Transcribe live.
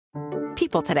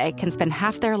people today can spend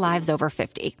half their lives over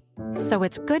 50. So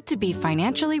it's good to be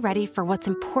financially ready for what's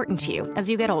important to you as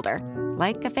you get older,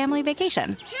 like a family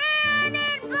vacation.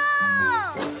 Cannonball!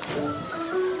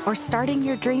 Or starting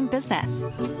your dream business.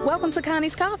 Welcome to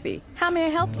Connie's Coffee. How may I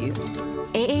help you?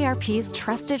 AARP's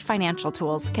trusted financial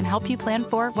tools can help you plan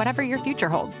for whatever your future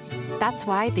holds. That's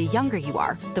why the younger you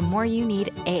are, the more you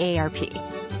need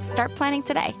AARP. Start planning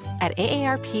today at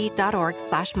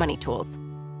aarp.org/moneytools.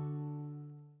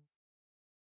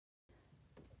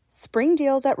 Spring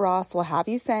deals at Ross will have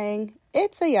you saying,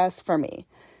 it's a yes for me.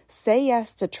 Say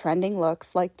yes to trending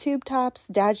looks like tube tops,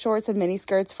 dad shorts, and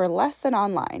miniskirts for less than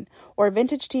online, or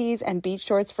vintage tees and beach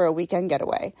shorts for a weekend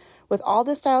getaway. With all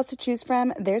the styles to choose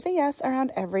from, there's a yes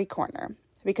around every corner.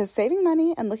 Because saving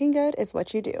money and looking good is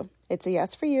what you do. It's a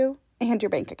yes for you and your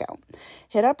bank account.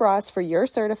 Hit up Ross for your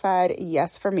certified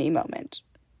yes for me moment.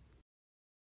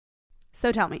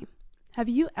 So tell me, have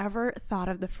you ever thought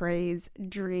of the phrase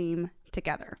dream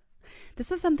together?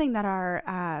 This is something that our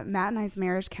Matt and I's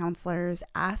marriage counselors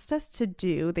asked us to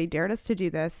do. They dared us to do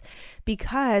this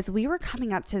because we were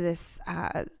coming up to this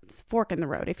fork in the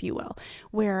road, if you will,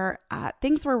 where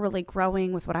things were really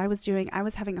growing with what I was doing. I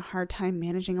was having a hard time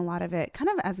managing a lot of it kind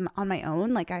of as on my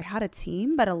own. Like I had a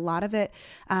team, but a lot of it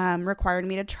required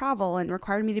me to travel and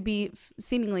required me to be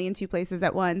seemingly in two places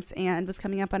at once, and was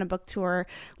coming up on a book tour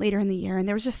later in the year. And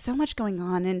there was just so much going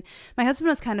on. And my husband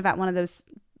was kind of at one of those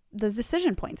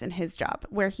decision points in his job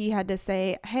where he had to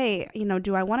say, hey,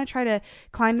 do I want to try to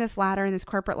climb this ladder and this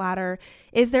corporate ladder?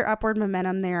 Is there upward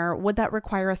momentum there? Would that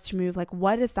require us to move? Like,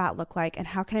 what does that look like? And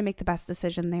how can I make the best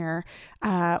decision there?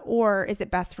 Or is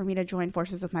it best for me to join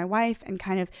forces with my wife and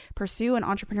kind of pursue an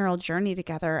entrepreneurial journey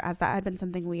together, as that had been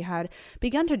something we had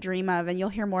begun to dream of? And you'll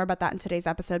hear more about that in today's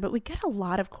episode. But we get a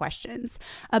lot of questions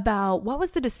about what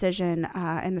was the decision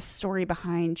and the story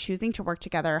behind choosing to work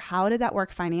together? How did that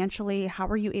work financially? How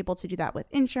were you able to do that with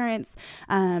insurance?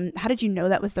 How did you know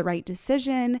that was the right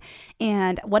decision?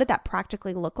 And what did that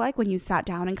practically look like when you sat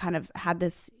down and kind of had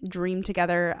this dream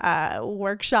together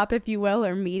workshop, if you will,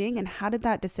 or meeting? And how did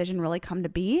that decision really come to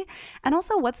be? And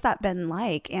also, what's that been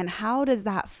like? And how does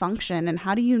that function? And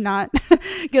how do you not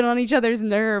get on each other's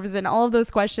nerves? And all of those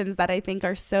questions that I think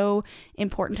are so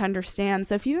important to understand.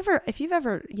 So if you've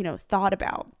ever, thought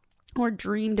about or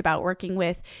dreamed about working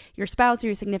with your spouse or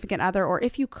your significant other, or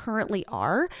if you currently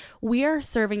are, we are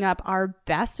serving up our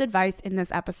best advice in this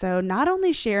episode, not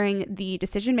only sharing the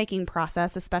decision-making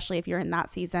process, especially if you're in that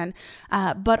season,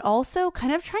 but also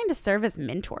kind of trying to serve as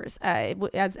mentors,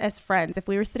 as friends. If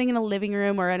we were sitting in a living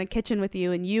room or in a kitchen with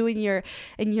you and your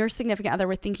significant other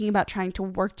were thinking about trying to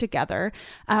work together,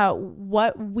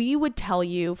 what we would tell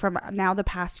you from now the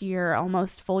past year,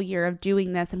 almost full year of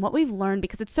doing this, and what we've learned,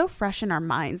 because it's so fresh in our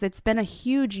minds. It's been a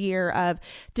huge year of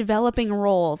developing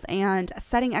roles and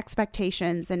setting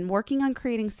expectations and working on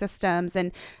creating systems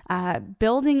and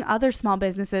building other small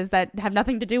businesses that have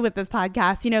nothing to do with this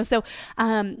podcast, so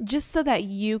just so that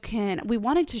we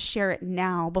wanted to share it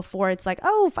now before it's like,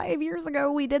 5 years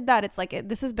ago we did that. It's like,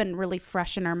 this has been really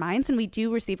fresh in our minds, and we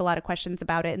do receive a lot of questions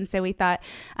about it. And so we thought,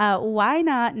 why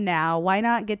not now? Why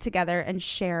not get together and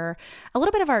share a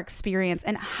little bit of our experience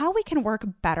and how we can work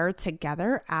better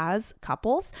together as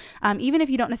couples? Even if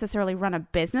you don't necessarily run a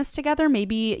business together,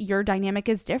 maybe your dynamic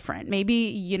is different. Maybe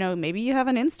you have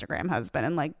an Instagram husband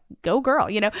and like, go girl,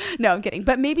 no, I'm kidding.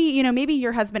 But maybe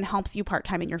your husband helps you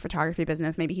part-time in your photography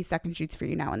business. Maybe he second shoots for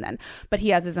you now and then, but he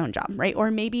has his own job, right? Or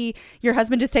maybe your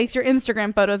husband just takes your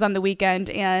Instagram photos on the weekend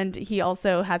and he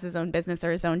also has his own business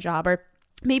or his own job. Or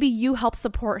maybe you help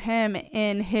support him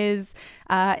in his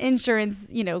insurance,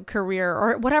 career,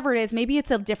 or whatever it is. Maybe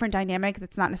it's a different dynamic.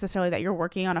 That's not necessarily that you're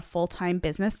working on a full-time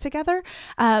business together.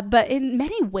 But in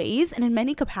many ways and in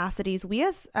many capacities, we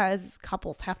as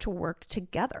couples have to work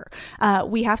together.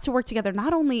 We have to work together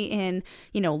not only in,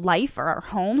 life or our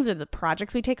homes or the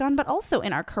projects we take on, but also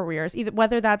in our careers, either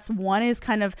whether that's one is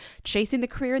kind of chasing the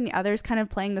career and the other is kind of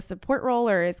playing the support role,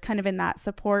 or is kind of in that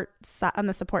on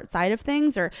the support side of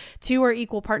things, or two are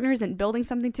equal partners and building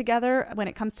something together when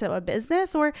it comes to a business,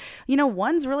 or,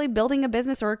 one's really building a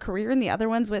business or a career and the other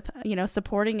one's with,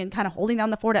 supporting and kind of holding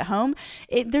down the fort at home.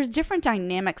 There's different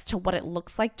dynamics to what it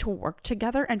looks like to work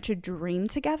together and to dream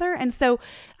together. And so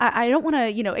I don't want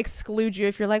to, exclude you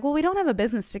if you're like, well, we don't have a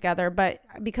business together, but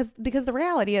because the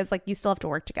reality is like, you still have to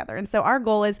work together. And so our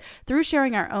goal is through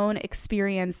sharing our own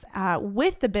experience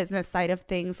with the business side of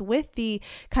things, with the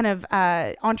kind of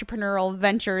entrepreneurial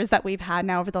ventures that we've had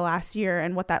now over the last year,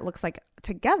 and what that looks like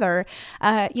together,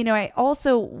 I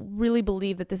also really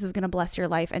believe that this is going to bless your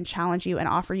life and challenge you and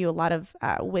offer you a lot of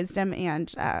wisdom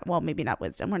and, maybe not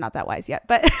wisdom. We're not that wise yet,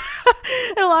 but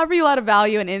it'll offer you a lot of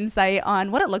value and insight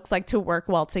on what it looks like to work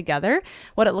well together,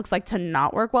 what it looks like to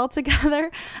not work well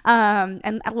together,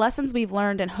 and lessons we've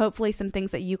learned, and hopefully some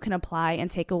things that you can apply and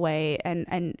take away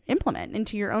and implement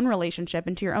into your own relationship,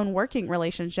 into your own working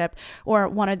relationship, or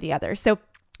one or the other. So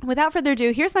without further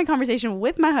ado, here's my conversation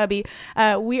with my hubby.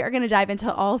 We are going to dive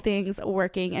into all things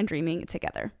working and dreaming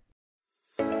together.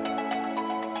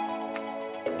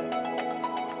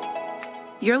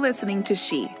 You're listening to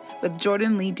She with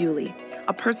Jordan Lee Dooley,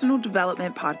 a personal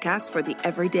development podcast for the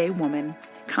everyday woman.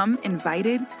 Come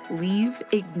invited, leave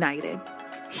ignited.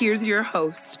 Here's your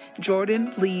host,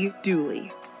 Jordan Lee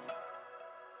Dooley.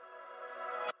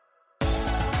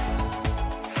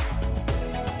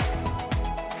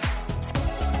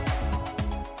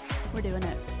 We're doing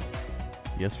it.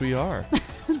 Yes, we are.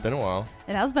 It's been a while.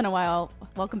 It has been a while.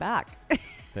 Welcome back.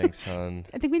 Thanks, hon.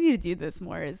 I think we need to do this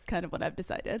more is kind of what I've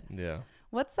decided. Yeah.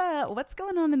 What's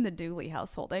going on in the Dooley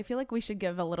household? I feel like we should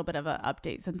give a little bit of an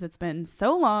update since it's been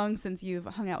so long since you've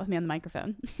hung out with me on the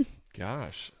microphone.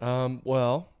 Gosh.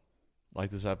 Well, like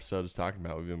this episode is talking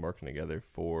about, we've been working together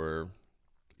for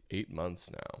 8 months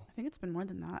now. I think it's been more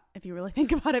than that if you really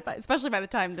think about it, but especially by the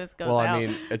time this goes out. Well, I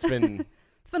mean, it's been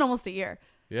almost a year.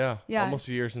 Yeah, almost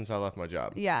a year since I left my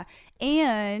job. Yeah.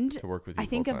 And to work with you I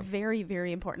think a full-time. very,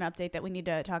 very important update that we need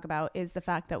to talk about is the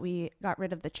fact that we got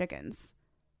rid of the chickens.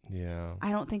 Yeah.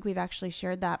 I don't think we've actually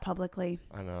shared that publicly.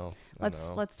 I know.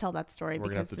 Let's tell that story. We're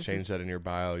going to have to change that in your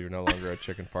bio. You're no longer a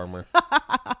chicken farmer.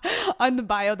 On the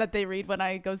bio that they read when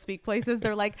I go speak places,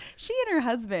 they're like, she and her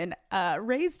husband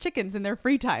raise chickens in their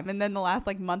free time. And then the last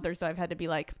month or so, I've had to be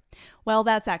like, well,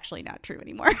 that's actually not true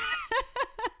anymore.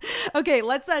 Okay,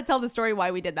 let's tell the story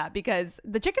why we did that, because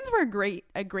the chickens were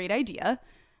a great idea.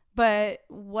 But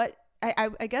what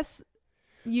I guess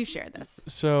you share this.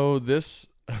 So this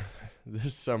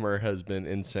summer has been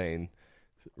insane.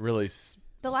 Really,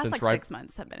 the last 6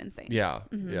 months have been insane. Yeah,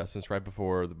 yeah. Since right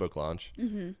before the book launch,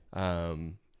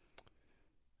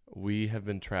 we have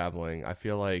been traveling. I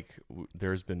feel like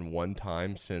there's been one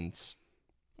time since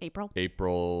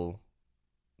April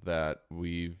that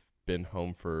we've been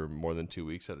home for more than 2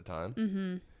 weeks at a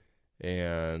time,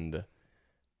 and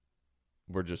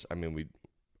we're just. I mean,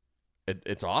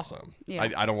 it's awesome. Yeah.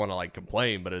 I don't want to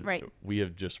complain, but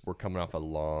we're coming off a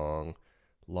long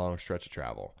stretch of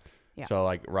travel. Yeah. So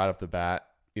right off the bat,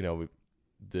 we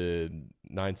did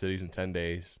 9 cities in 10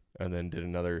 days and then did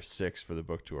another 6 for the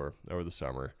book tour over the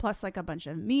summer. Plus a bunch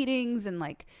of meetings and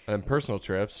personal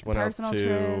trips. Went out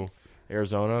to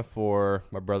Arizona for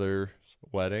my brother's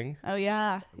wedding. Oh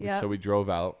yeah. Yeah. So we drove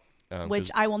out. Which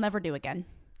I will never do again.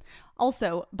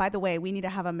 Also, by the way, we need to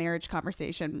have a marriage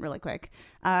conversation really quick.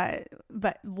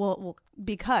 But we'll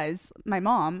because my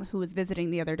mom, who was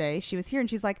visiting the other day, she was here and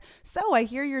she's like, so I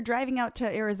hear you're driving out to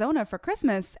Arizona for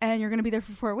Christmas and you're going to be there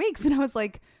for 4 weeks. And I was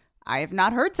like, I have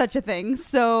not heard such a thing.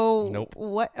 So nope.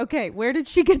 What? Okay. Where did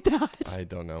she get that? I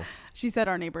don't know. She said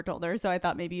our neighbor told her. So I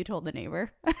thought maybe you told the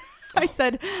neighbor. I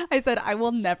said, I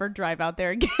will never drive out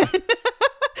there again.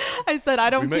 I said, I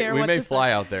don't care. We may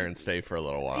fly out there and stay for a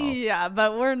little while. Yeah,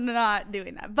 but we're not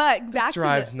doing that. But back to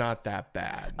drive's not that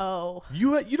bad. Oh,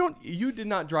 you did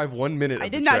not drive 1 minute. I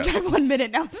did not drive 1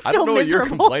 minute. Now I don't know what you're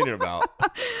complaining about.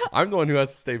 I'm the one who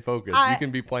has to stay focused. You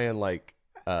can be playing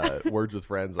Words with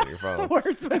Friends on your phone.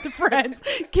 Words with Friends,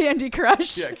 Candy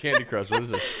Crush. Yeah, Candy Crush. What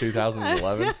is it?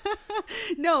 2011.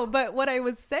 No, but what I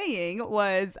was saying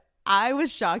was, I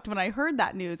was shocked when I heard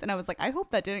that news, and I was like, I hope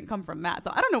that didn't come from Matt.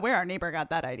 So I don't know where our neighbor got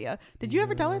that idea. Did you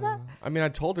ever tell her that? I mean, I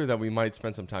told her that we might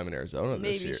spend some time in Arizona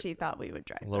this year. Maybe she thought we would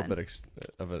drive. A little bit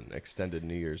of an extended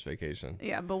New Year's vacation.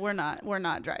 Yeah, but we're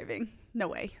not driving. No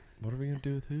way. What are we going to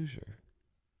do with Hoosier?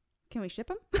 Can we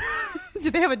ship him? Do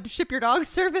they have a ship your dog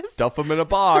service? Stuff him in a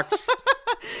box.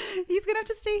 He's gonna have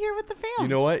to stay here with the fam. You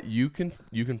know what? You can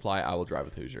fly. I will drive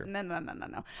with Hoosier.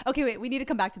 No. Okay, wait. We need to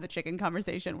come back to the chicken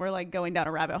conversation. We're going down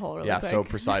a rabbit hole really quick. So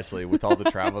precisely with all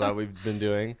the travel that we've been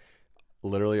doing,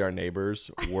 literally our neighbors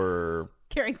were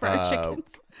caring for our chickens.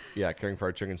 Yeah, caring for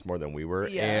our chickens more than we were.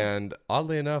 Yeah. And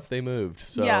oddly enough, they moved.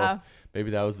 So yeah.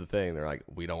 Maybe that was the thing. They're like,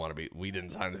 we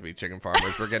didn't sign to be chicken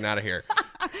farmers. We're getting out of here.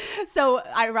 So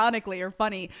ironically or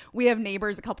funny, we have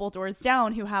neighbors a couple doors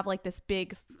down who have this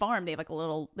big farm. They have a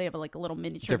little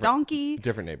miniature donkey.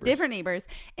 Different neighbors.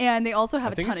 And they also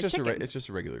have a ton of chickens. It's just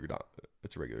a regular donkey.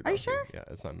 It's a regular donkey. Are you sure? Yeah,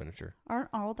 it's not miniature. Aren't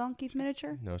all donkeys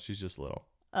miniature? No, she's just little.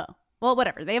 Oh. Well,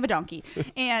 whatever. They have a donkey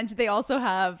and they also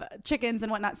have chickens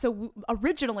and whatnot. So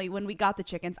originally when we got the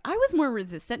chickens, I was more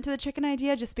resistant to the chicken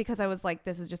idea just because I was like,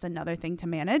 this is just another thing to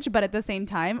manage. But at the same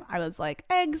time, I was like,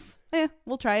 eggs,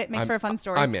 we'll try it. Makes for a fun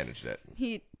story. I managed it.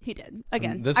 He did.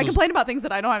 Again, I complain about things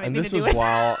that I don't have anything to do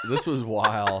with. This was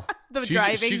while she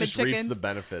just reaps the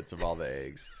benefits of all the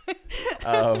eggs.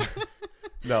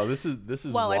 No, this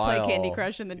is while I play Candy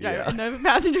Crush in the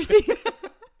passenger seat.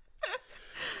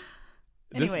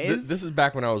 Anyways, this is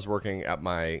back when I was working at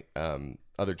my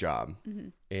other job,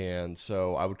 and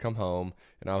so I would come home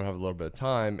and I would have a little bit of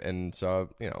time, and so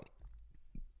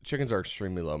chickens are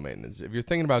extremely low maintenance. If you're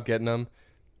thinking about getting them,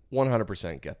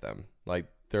 100% get them. Like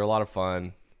they're a lot of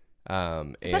fun,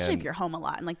 especially if you're home a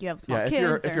lot and like you have small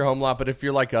kids. If you're home a lot, but if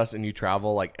you're like us and you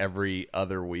travel like every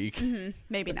other week,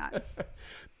 maybe not.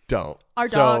 Don't. Our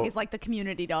dog is like the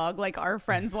community dog. Like our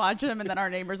friends watch him and then our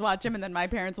neighbors watch him and then my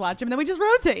parents watch him and then we just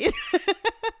rotate.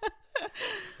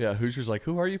 Yeah, Hoosier's like,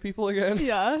 who are you people again?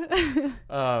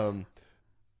 Yeah.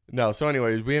 No, so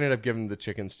anyways, we ended up giving the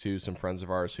chickens to some friends of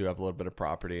ours who have a little bit of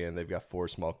property and they've got 4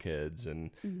 small kids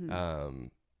and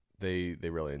they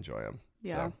really enjoy them.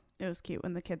 Yeah. So. It was cute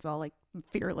when the kids all like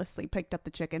fearlessly picked up the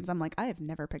chickens. I'm like, I have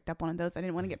never picked up one of those. I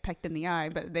didn't want to get pecked in the eye,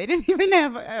 but they didn't even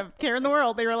have a care in the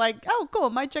world. They were like, oh, cool,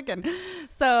 my chicken.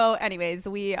 So anyways,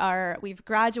 we've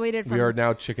graduated from... We are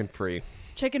now chicken free.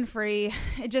 Chicken free.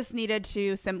 It just needed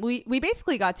to... We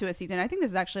basically got to a season. I think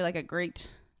this is actually like a great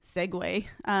segue,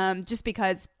 just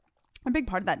because a big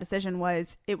part of that decision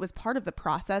was it was part of the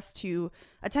process to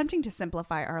attempting to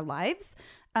simplify our lives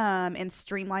and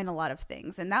streamline a lot of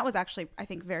things. And that was actually, I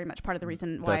think, very much part of the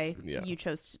reason why you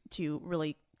chose to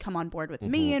really come on board with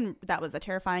me. And that was a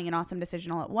terrifying and awesome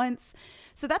decision all at once.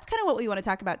 So that's kind of what we want to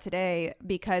talk about today,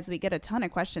 because we get a ton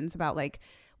of questions about like,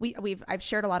 I've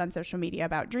shared a lot on social media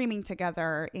about dreaming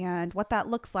together and what that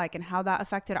looks like and how that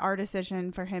affected our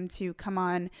decision for him to come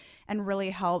on and really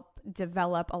help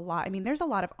develop a lot. I mean, there's a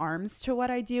lot of arms to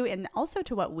what I do and also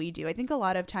to what we do. I think a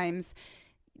lot of times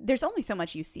there's only so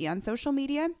much you see on social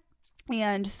media.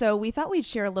 And so we thought we'd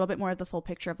share a little bit more of the full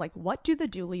picture of like, what do the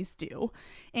Dooleys do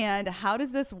and how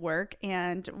does this work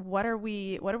and what are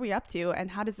we up to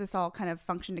and how does this all kind of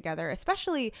function together,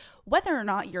 especially whether or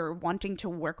not you're wanting to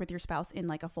work with your spouse in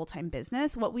like a full-time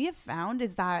business. What we have found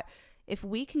is that if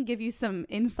we can give you some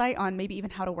insight on maybe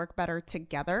even how to work better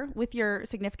together with your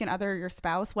significant other, your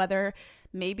spouse, whether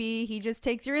maybe he just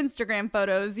takes your Instagram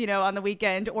photos, on the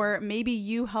weekend, or maybe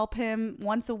you help him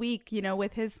once a week,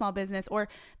 with his small business, or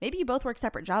maybe you both work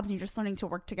separate jobs and you're just learning to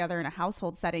work together in a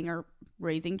household setting or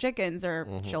raising chickens or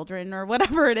children or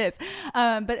whatever it is.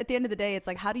 But at the end of the day, it's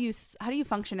like, how do you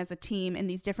function as a team in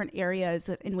these different areas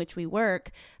in which we work,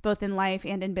 both in life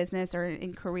and in business or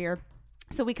in career?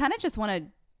 So we kind of just want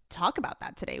to talk about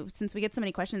that today. Since we get so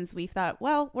many questions, we thought,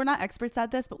 well, we're not experts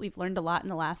at this, but we've learned a lot in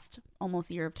the last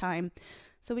almost year of time,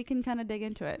 so we can kind of dig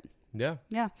into it.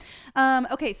 Yeah.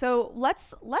 Okay, so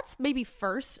let's maybe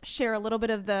first share a little bit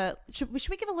of should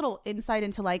we give a little insight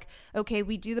into like, okay,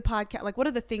 we do the podcast, like what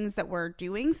are the things that we're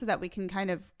doing so that we can kind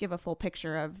of give a full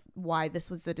picture of why this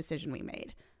was the decision we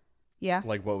made. Yeah,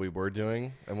 like what we were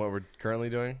doing and what we're currently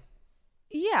doing.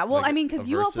 Yeah, well, I mean, because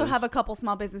you also have a couple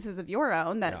small businesses of your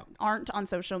own that aren't on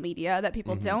social media that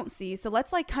people don't see. So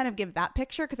let's like kind of give that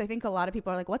picture, because I think a lot of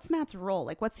people are like, what's Matt's role?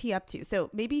 Like, what's he up to? So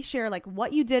maybe share like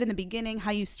what you did in the beginning,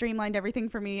 how you streamlined everything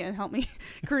for me and helped me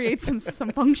create some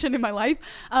function in my life.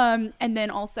 And then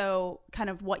also kind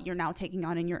of what you're now taking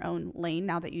on in your own lane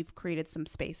now that you've created some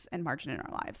space and margin in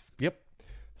our lives. Yep.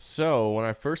 So when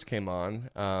I first came on,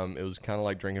 it was kind of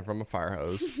like drinking from a fire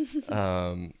hose.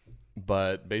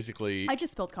 But basically, I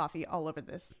just spilled coffee all over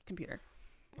this computer.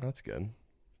 That's good.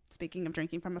 Speaking of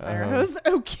drinking from a fire hose.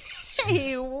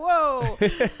 Okay. Whoa.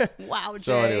 Wow, Jay.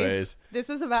 So anyways, this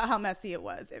is about how messy it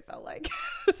was. It felt like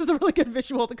this is a really good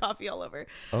visual, the coffee all over.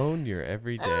 Own your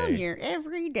everyday. Own your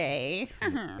everyday.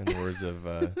 In the words of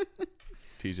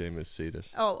TJ Moustakas.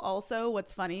 Oh, also,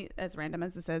 what's funny, as random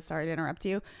as this is, sorry to interrupt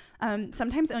you,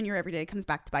 sometimes own your everyday comes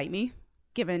back to bite me.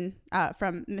 Given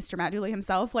from Mr. Matt Dooley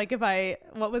himself. Like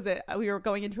what was it? We were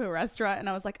going into a restaurant and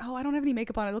I was like, oh, I don't have any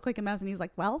makeup on. I look like a mess. And he's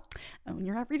like, well, own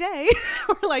your everyday.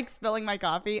 Or like spilling my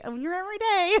coffee. Own your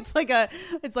everyday.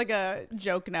 It's like a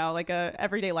joke now. Like a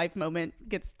everyday life moment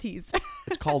gets teased.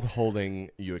 It's called holding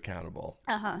you accountable.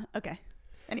 Okay.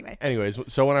 Anyways,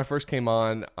 so when I first came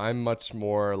on, I'm much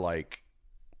more like,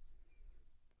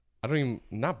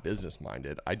 not business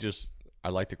minded. I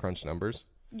like to crunch numbers.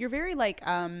 You're very like,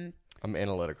 I'm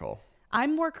analytical.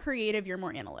 I'm more creative. You're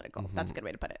more analytical. Mm-hmm. That's a good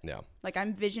way to put it. Yeah. Like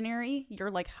I'm visionary.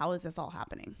 You're like, how is this all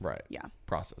happening? Right. Yeah.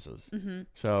 Processes. Mm-hmm.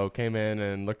 So came in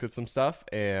and looked at some stuff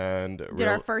and did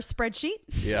our first spreadsheet.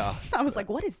 Yeah. I was like,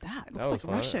 what is that? It looks like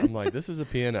fun. Russian. I'm like, this is a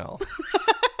P&L.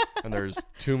 And there's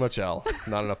too much L,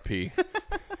 not enough P.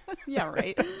 Yeah,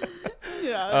 right.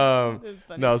 Yeah.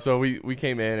 No, so we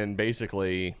came in and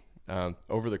basically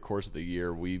over the course of the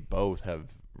year, we both have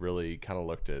really kind of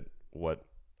looked at what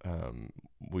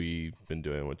we've been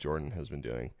doing, what Jordan has been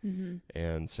doing, mm-hmm.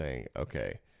 and saying,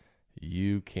 okay,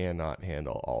 you cannot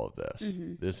handle all of this.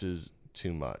 Mm-hmm. This is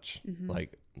too much. Mm-hmm.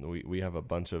 Like we have a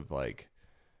bunch of like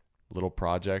little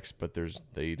projects, but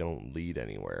they don't lead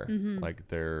anywhere. Mm-hmm. Like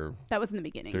that was in the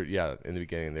beginning. Yeah, in the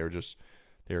beginning they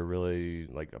were really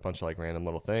like a bunch of like random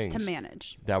little things to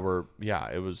manage that were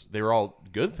they were all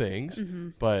good things, mm-hmm.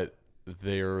 but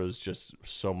there was just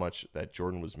so much that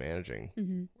Jordan was managing.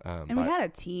 Mm-hmm. And we had a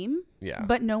team,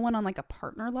 but no one on like a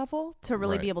partner level to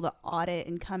really be able to audit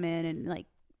and come in and like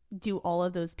do all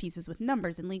of those pieces with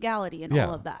numbers and legality and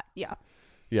all of that.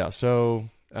 Yeah. So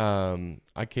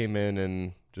I came in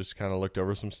and just kind of looked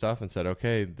over some stuff and said,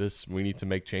 okay, we need to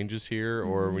make changes here,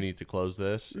 mm-hmm. or we need to close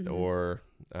this, mm-hmm. or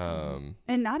and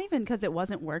not even because it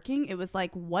wasn't working. It was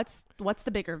like, what's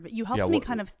the bigger? You helped me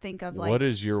kind of think of like, what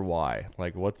is your why?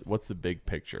 Like, what's the big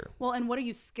picture? Well, and what are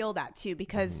you skilled at too?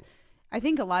 Because mm-hmm. I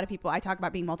think a lot of people, I talk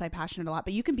about being multi-passionate a lot,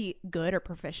 but you can be good or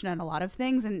proficient in a lot of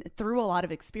things. And through a lot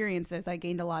of experiences, I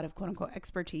gained a lot of quote unquote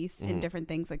expertise mm-hmm. in different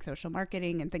things like social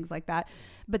marketing and things like that.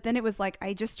 But then it was like,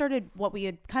 I just started, what we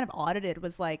had kind of audited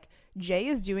was like, Jay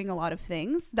is doing a lot of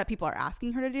things that people are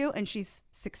asking her to do, and she's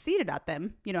succeeded at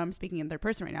them. You know, I'm speaking in third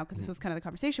person right now because this was kind of the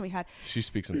conversation we had. She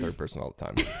speaks in third person all the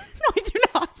time. No, I do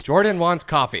not. Jordan wants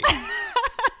coffee.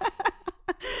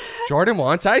 Jordan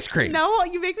wants ice cream. No,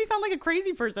 you make me sound like a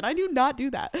crazy person. I do not do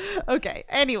that. Okay.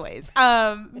 Anyways,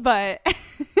 but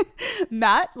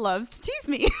Matt loves to tease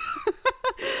me.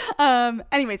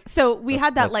 Anyways, so we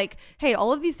had that like, hey,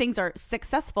 all of these things are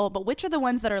successful, but which are the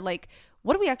ones that are like,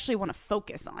 what do we actually want to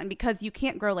focus on? Because you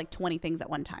can't grow like 20 things at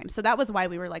one time. So that was why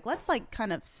we were like, let's like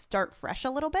kind of start fresh a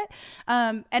little bit.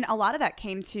 And a lot of that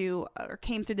came through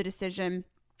the decision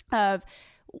of,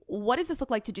 what does this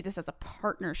look like to do this as a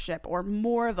partnership or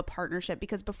more of a partnership?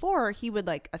 Because before he would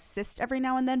like assist every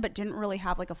now and then, but didn't really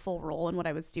have like a full role in what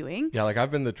I was doing. Yeah. Like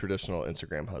I've been the traditional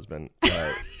Instagram husband.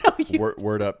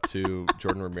 Word up to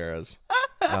Jordan Ramirez.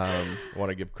 Want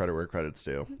to give credit where credit's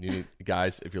due.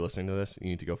 Guys, if you're listening to this, you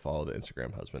need to go follow the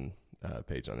Instagram husband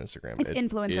page on Instagram. It's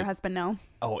influencer husband now.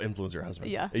 Oh, influencer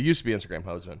husband. Yeah. It used to be Instagram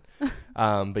husband.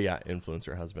 But yeah,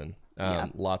 influencer husband.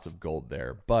 Lots of gold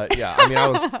there. But yeah, I mean,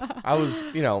 I was,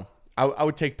 you know, I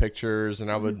would take pictures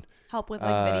and I would help with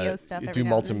like video stuff. Do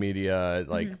multimedia,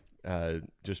 like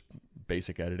just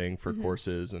basic editing for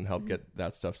courses and help get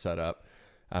that stuff set up.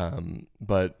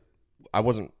 But I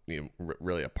wasn't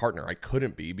really a partner. I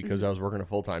couldn't be because I was working a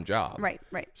full-time job. Right.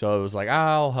 So it was like,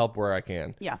 I'll help where I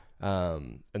can. Yeah.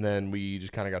 And then we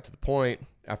just kind of got to the point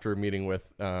after meeting with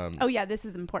this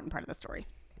is an important part of the story.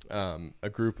 A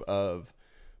group of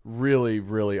really,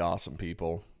 really awesome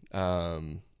people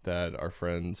that our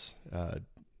friends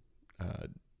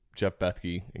Jeff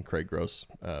Bethke and Craig Gross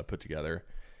put together.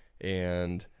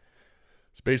 And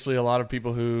it's basically a lot of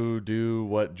people who do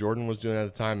what Jordan was doing at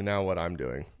the time and now what I'm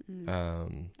doing.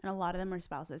 And a lot of them are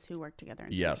spouses who work together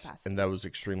in some capacity. And that was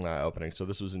extremely eye-opening. So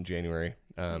this was in January.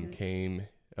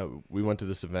 We went to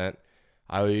this event.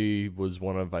 I was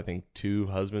one of, I think, 2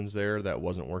 husbands there that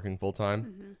wasn't working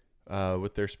full-time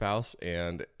with their spouse.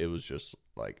 And it was just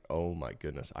like, oh my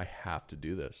goodness, I have to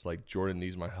do this. Like, Jordan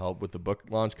needs my help with the book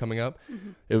launch coming up.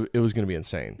 It was going to be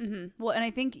insane. Well, and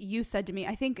I think you said to me,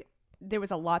 I think there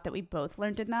was a lot that we both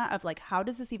learned in that of like, how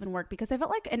does this even work? Because I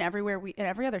felt like in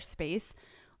every other space,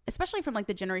 especially from like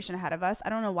the generation ahead of us, I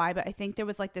don't know why, but I think there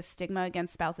was like this stigma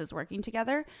against spouses working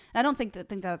together. And I don't think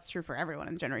that's true for everyone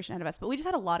in the generation ahead of us, but we just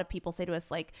had a lot of people say to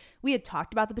us, like, we had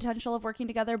talked about the potential of working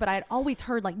together, but I had always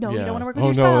heard like, no, you don't want to work with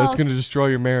your spouse. Oh no, it's going to destroy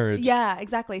your marriage. Yeah,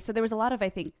 exactly. So there was a lot of, I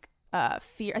think,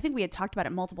 fear. I think we had talked about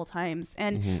it multiple times,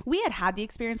 and we had the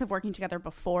experience of working together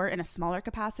before in a smaller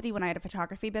capacity when I had a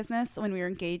photography business when we were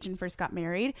engaged and first got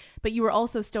married, but you were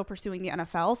also still pursuing the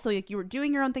NFL. So like you were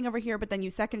doing your own thing over here, but then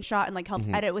you second shot and like helped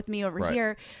edit with me over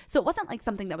here. So it wasn't like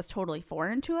something that was totally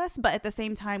foreign to us, but at the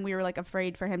same time we were like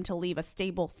afraid for him to leave a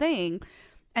stable thing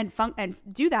and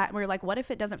do that. And we were like, what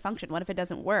if it doesn't function? What if it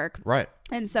doesn't work? Right.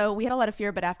 And so we had a lot of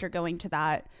fear, but after going to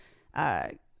that,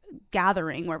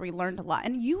 gathering where we learned a lot,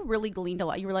 and you really gleaned a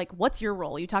lot. You were like, what's your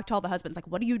role? You talked to all the husbands, like,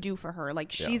 what do you do for her?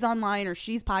 Like, she's online, or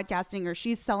she's podcasting, or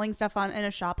she's selling stuff in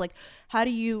a shop. Like, how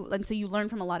do you, and so you learn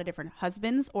from a lot of different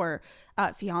husbands or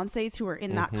fiancés who are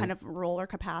in that kind of role or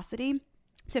capacity,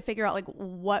 to figure out like,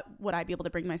 what would I be able to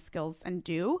bring my skills and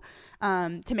do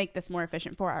to make this more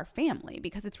efficient for our family,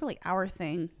 because it's really our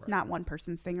thing, not one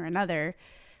person's thing or another.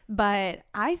 But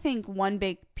I think one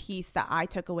big piece that I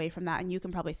took away from that, and you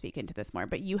can probably speak into this more,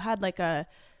 but you had like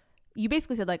you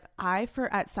basically said like, at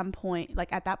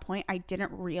that point, I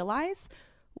didn't realize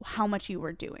how much you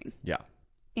were doing. Yeah.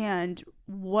 And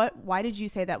why did you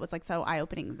say that was like so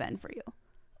eye-opening then for you?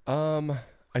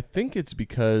 I think it's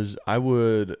because I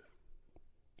would,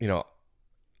 a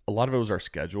lot of it was our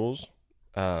schedules.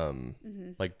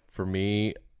 Like for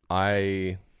me,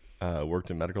 I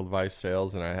worked in medical device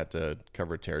sales, and I had to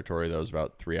cover a territory that was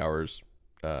about 3 hours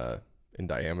in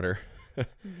diameter.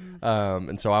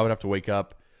 And so I would have to wake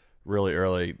up really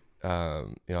early.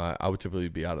 I would typically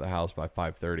be out of the house by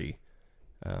 5:30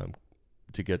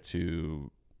 to get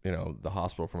to, the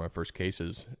hospital for my first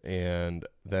cases. And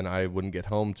then I wouldn't get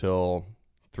home till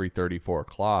 3:30, 4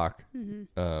 o'clock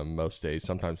most days,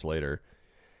 sometimes later.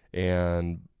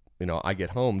 And I get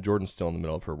home, Jordan's still in the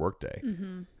middle of her workday.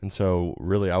 And so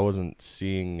really I wasn't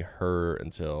seeing her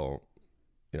until,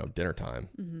 dinner time,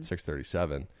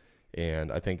 6:37.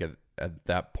 And I think at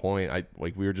that point,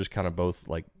 we were just kind of both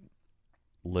like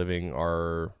living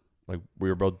we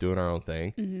were both doing our own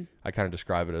thing. I kind of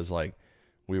describe it as like,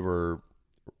 we were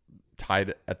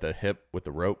tied at the hip with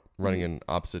the rope, running in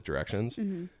opposite directions.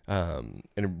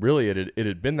 And really it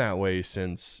had been that way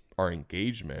since our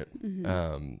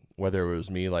engagement. Whether it was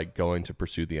me like going to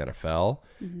pursue the NFL,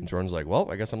 and Jordan's like,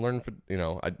 well, I guess I'm learning,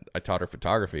 I taught her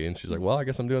photography, and she's like, well, I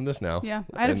guess I'm doing this now. Yeah.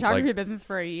 I had a photography business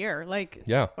for a year,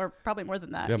 or probably more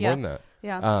than that. Yeah, more than that.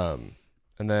 Yeah.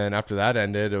 And then after that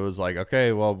ended, it was like,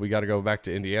 okay, well, we got to go back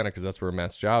to Indiana because that's where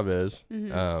Matt's job is.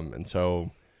 And so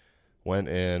went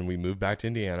and we moved back to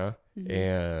Indiana.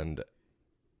 And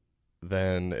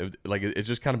then it's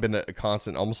just kind of been a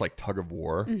constant, almost like tug of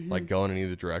war, like going in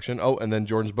either direction. Oh, and then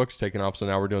Jordan's book's taken off, so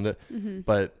now we're doing that.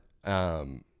 But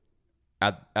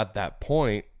at that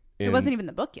point, it wasn't even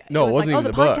the book yet. No, it wasn't even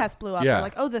the book. The podcast blew up. Yeah. We're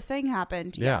like, oh, the thing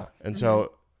happened. Yeah. And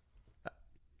so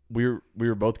we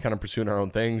were both kind of pursuing our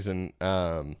own things, and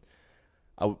I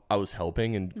was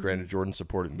helping, and granted, Jordan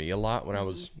supported me a lot when I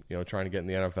was trying to get in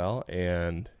the NFL,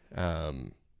 and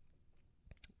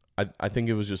I think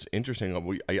it was just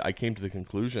interesting. I came to the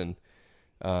conclusion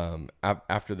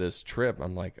after this trip,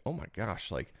 I'm like, oh my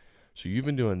gosh, like, so you've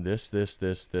been doing this,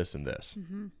 and this.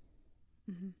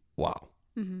 Wow.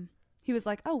 He was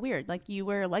like, oh, weird. Like, you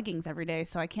wear leggings every day,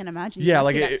 so I can't imagine. Yeah,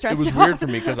 like it was weird for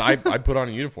me because I put on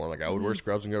a uniform. Like, I would wear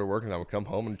scrubs and go to work, and I would come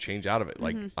home and change out of it.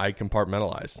 Like, I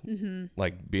compartmentalized.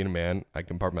 Like, being a man, I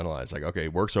compartmentalized. Like, okay,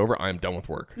 work's over. I am done with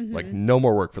work. Like, no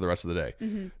more work for the rest of the day.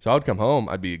 So I would come home,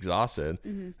 I'd be exhausted,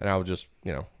 and I would just,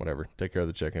 whatever, take care of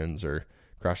the chickens or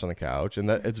crash on the couch. And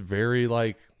that it's very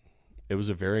like, it was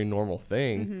a very normal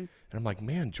thing. And I'm like,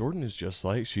 man, Jordan is just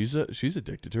like, she's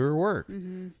addicted to her work.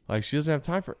 Like, she doesn't have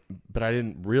time for, but I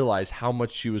didn't realize how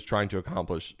much she was trying to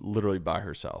accomplish literally by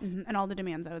herself. And all the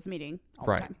demands I was meeting all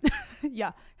the time.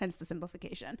 Yeah. Hence the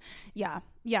simplification. Yeah.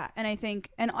 Yeah. And I think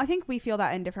we feel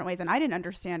that in different ways. And I didn't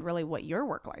understand really what your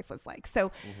work life was like.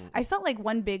 So I felt like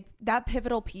that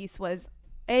pivotal piece was,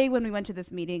 when we went to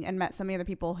this meeting and met some of the other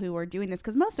people who were doing this,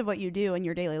 because most of what you do in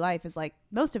your daily life is like,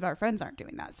 most of our friends aren't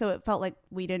doing that. So it felt like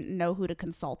we didn't know who to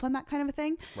consult on that kind of a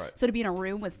thing. Right. So to be in a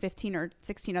room with 15 or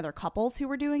 16 other couples who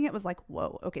were doing it was like,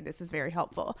 whoa, okay, this is very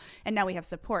helpful. And now we have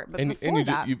support. But before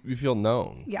that, you feel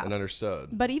known and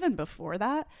understood. But even before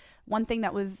that, one thing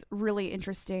that was really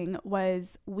interesting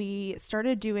was we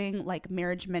started doing like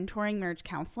marriage mentoring, marriage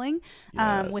counseling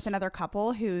with another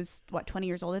couple who's 20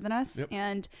 years older than us. Yep.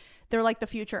 And they're like the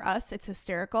future us. It's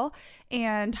hysterical,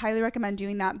 and highly recommend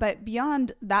doing that. But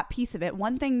beyond that piece of it,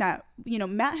 one thing that,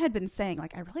 Matt had been saying,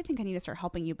 like, I really think I need to start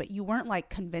helping you, but you weren't like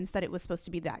convinced that it was supposed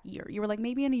to be that year. You were like,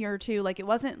 maybe in a year or two. Like, it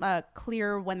wasn't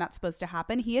clear when that's supposed to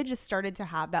happen. He had just started to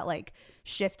have that like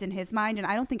shift in his mind. And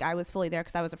I don't think I was fully there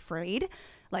because I was afraid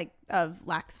like of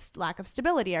lack of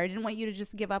stability. I didn't want you to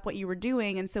just give up what you were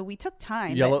doing. And so we took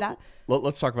time. Yeah.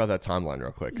 Let's talk about that timeline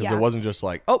real quick. Because it wasn't just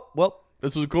like, oh, well,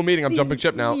 this was a cool meeting, I'm jumping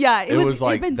ship now. Yeah. It was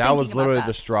like, that was literally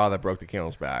the straw that broke the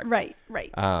camel's back. Right.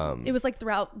 It was like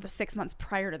throughout the 6 months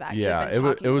prior to that. Yeah.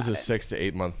 It was a 6 to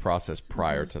 8 month process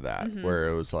prior to that, where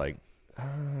it was like,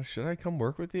 should I come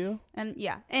work with you? And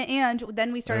yeah. And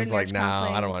then we started marriage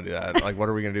counseling. No, I don't want to do that. Like, what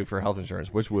are we going to do for health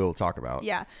insurance? Which we'll talk about.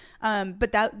 Yeah.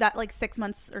 But that like 6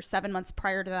 months or 7 months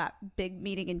prior to that big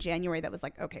meeting in January, that was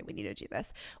like, okay, we need to do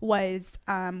this, was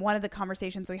one of the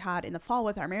conversations we had in the fall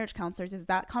with our marriage counselors. Is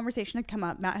that conversation had come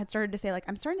up. Matt had started to say, like,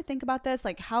 I'm starting to think about this.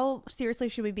 Like, how seriously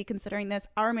should we be considering this?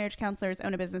 Our marriage counselors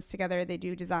own a business together. They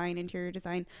do design, interior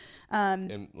design.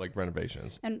 And like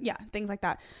renovations. And yeah, things like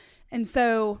that. And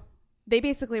so they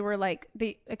basically were like,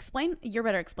 you're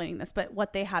better explaining this, but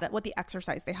what the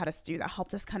exercise they had us do that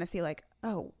helped us kind of see like,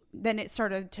 oh, then it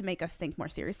started to make us think more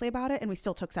seriously about it. And we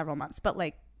still took several months, but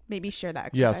like maybe share that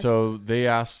exercise. Yeah. So they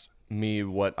asked me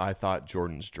what I thought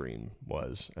Jordan's dream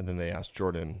was. And then they asked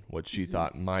Jordan what she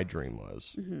thought my dream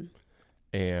was.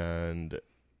 And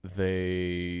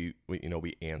we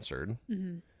answered.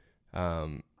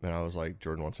 And I was like,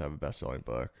 Jordan wants to have a best-selling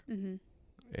book.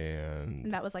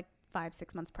 And that was like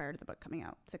 5-6 months prior to the book coming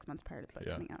out. 6 months prior to the book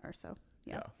coming out or so.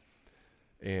 Yeah.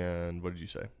 And what did you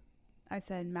say? I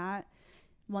said, Matt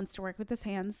wants to work with his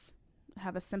hands,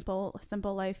 have a simple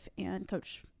life, and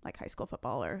coach like high school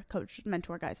football or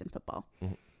mentor guys in football.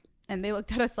 And they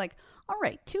looked at us like, all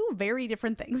right, 2 very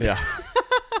different things. Yeah.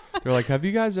 They're like, have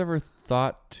you guys ever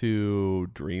thought to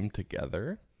dream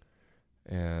together?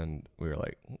 And we were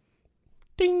like,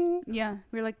 ding. Yeah.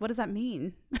 We were like, what does that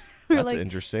mean? That's like,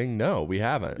 interesting. No, we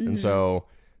haven't. And so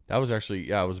that was actually,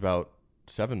 it was about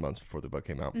 7 months before the book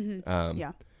came out. Yeah.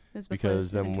 It was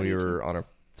because then we were on a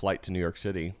flight to New York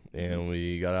City and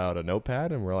we got out a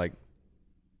notepad and we're like,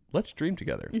 let's dream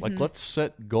together. Like, let's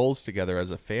set goals together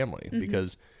as a family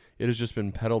because it has just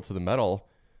been pedal to the metal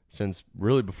since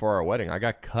really before our wedding. I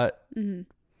got cut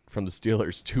from the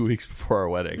Steelers 2 weeks before our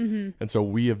wedding. And so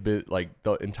we have been like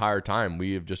the entire time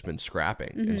we have just been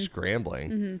scrapping and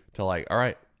scrambling to like, all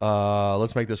right,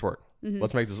 let's make this work.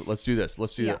 Let's do this.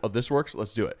 Let's do that. Oh, this works.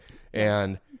 Let's do it.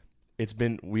 And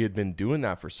we had been doing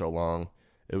that for so long.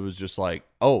 It was just like,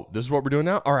 oh, this is what we're doing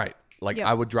now. All right. Like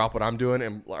I would drop what I'm doing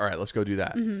and all right, let's go do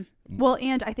that. Well,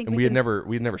 and I think we had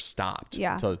never stopped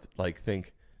to like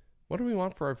think, what do we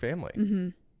want for our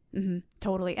family?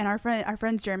 Totally. And our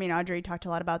friends Jeremy and Audrey talked a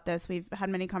lot about this. We've had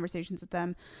many conversations with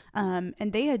them,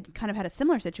 and they had kind of had a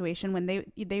similar situation when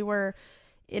they were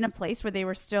in a place where they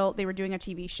were doing a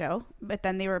TV show, but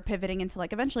then they were pivoting into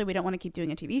like, eventually we don't want to keep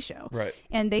doing a TV show. Right.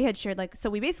 And they had shared like, so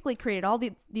we basically created all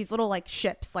these little like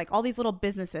ships, like all these little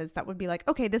businesses that would be like,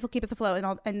 okay, this will keep us afloat.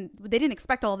 And they didn't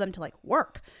expect all of them to like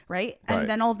work. Right. And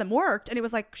then all of them worked. And it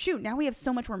was like, shoot, now we have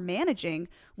so much we're managing.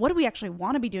 What do we actually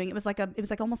want to be doing? It was like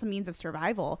almost a means of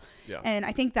survival. Yeah. And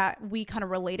I think that we kind of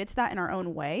related to that in our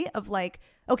own way of like,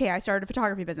 okay, I started a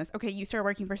photography business. Okay, you started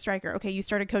working for Stryker. Okay, you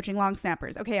started coaching long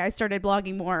snappers. Okay, I started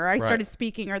blogging more, or I started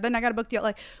speaking, or then I got a book deal.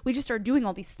 Like, we just started doing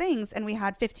all these things, and we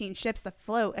had 15 ships that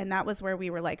float, and that was where we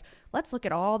were like, let's look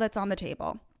at all that's on the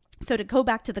table. So to go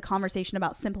back to the conversation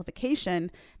about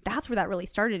simplification, that's where that really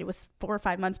started. It was 4 or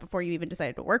 5 months before you even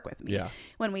decided to work with me. Yeah.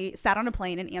 When we sat on a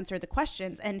plane and answered the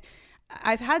questions. And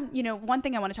I've had, one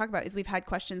thing I want to talk about is we've had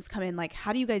questions come in like,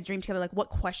 how do you guys dream together? Like, what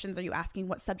questions are you asking?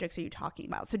 What subjects are you talking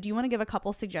about? So do you want to give a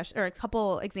couple suggestions or a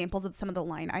couple examples of some of the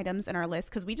line items in our list?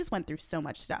 Because we just went through so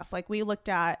much stuff. Like, we looked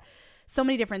at so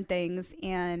many different things,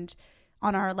 and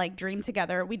on our like dream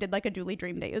together, we did like a Dooley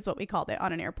dream day is what we called it,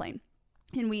 on an airplane.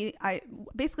 And I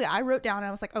wrote down and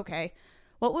I was like, okay,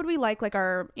 what would we like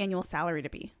our annual salary to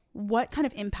be? What kind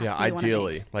of impact do you want to make?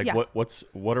 Ideally, like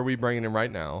what are we bringing in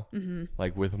right now?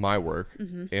 Like with my work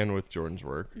and with Jordan's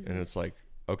work. And it's like,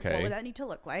 okay, what would that need to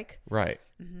look like? Right.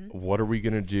 What are we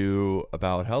going to do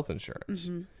about health insurance?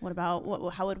 What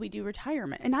about, how would we do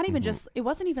retirement? And not even just, it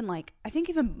wasn't even like, I think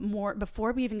even more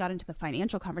before we even got into the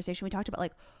financial conversation, we talked about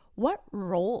like, what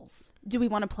roles do we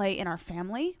want to play in our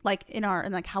family? Like in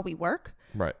like how we work?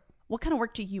 Right. What kind of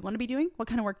work do you want to be doing? What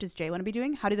kind of work does Jay want to be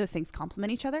doing? How do those things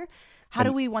complement each other? How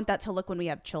do we want that to look when we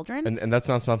have children? And that's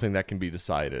not something that can be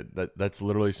decided. That's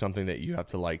literally something that you have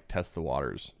to like test the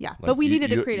waters. Yeah, like, but we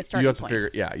needed to create a starting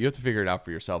point. You have to figure it out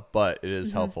for yourself. But it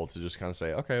is helpful to just kind of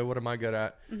say, okay, what am I good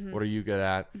at? What are you good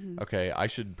at? Okay, I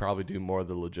should probably do more of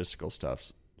the logistical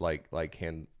stuff, like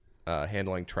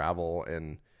handling travel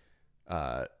and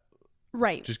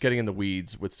right. Just getting in the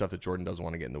weeds with stuff that Jordan doesn't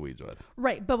want to get in the weeds with.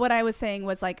 Right. But what I was saying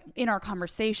was like in our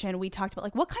conversation, we talked about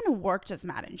like, what kind of work does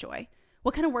Matt enjoy?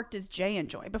 What kind of work does Jay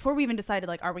enjoy? Before we even decided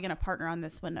like, are we going to partner on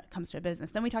this when it comes to a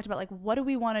business? Then we talked about like, what do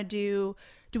we want to do?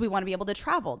 Do we want to be able to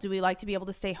travel? Do we like to be able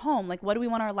to stay home? Like, what do we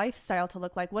want our lifestyle to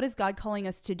look like? What is God calling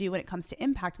us to do when it comes to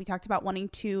impact? We talked about wanting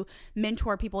to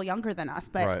mentor people younger than us,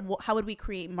 but how would we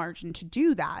create margin to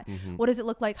do that? What does it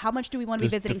look like? How much do we want to be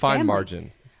visiting define family?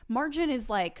 Margin. Margin is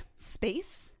like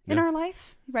space in our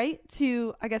life, right?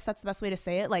 To, I guess that's the best way to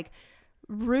say it, like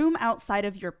room outside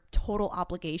of your total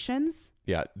obligations.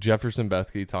 Yeah. Jefferson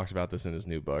Bethke talks about this in his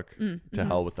new book, To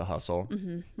Hell with the Hustle.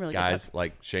 Really Guys, good book.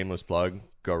 like shameless plug,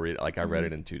 go read it. Like I read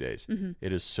it in 2 days.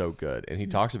 It is so good. And he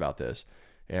talks about this.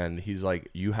 And he's like,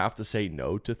 you have to say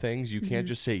no to things. You can't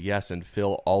just say yes and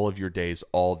fill all of your days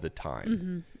all the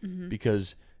time.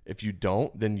 Because if you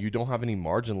don't, then you don't have any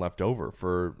margin left over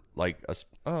for like,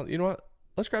 you know what?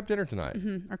 Let's grab dinner tonight.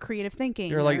 Or creative thinking.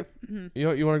 You're like, you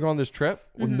know, you want to go on this trip?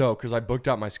 Well, no, because I booked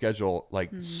out my schedule like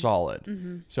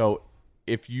solid. So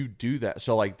if you do that,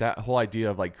 so like that whole idea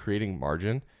of like creating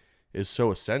margin is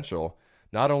so essential,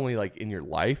 not only like in your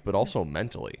life, but also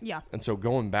mentally. Yeah. And so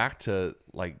going back to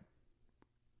like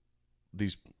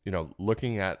these, you know,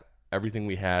 looking at everything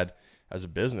we had as a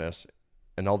business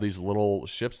and all these little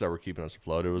ships that were keeping us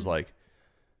afloat, it was like,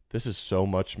 this is so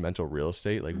much mental real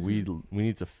estate. Like we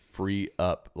need to free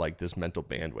up like this mental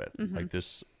bandwidth. Like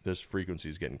this frequency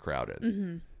is getting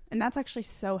crowded. And that's actually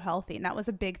so healthy. And that was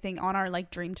a big thing on our like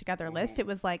dream together list. It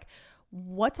was like,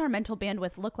 what's our mental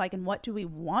bandwidth look like, and what do we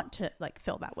want to like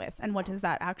fill that with, and what does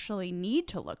that actually need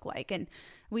to look like? And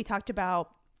we talked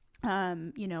about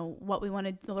you know, what do we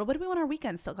want our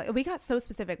weekends to look like? We got so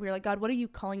specific. We were like, God, what are you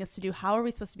calling us to do? How are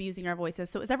we supposed to be using our voices?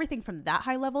 So it was everything from that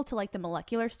high level to like the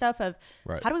molecular stuff of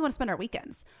how do we want to spend our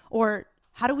weekends, or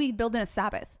how do we build in a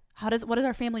Sabbath? What is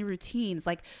our family routines?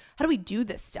 Like, how do we do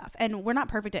this stuff? And we're not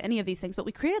perfect at any of these things, but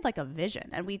we created like a vision,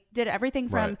 and we did everything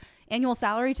from annual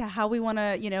salary to how we want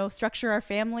to, you know, structure our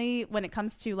family when it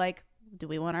comes to like, do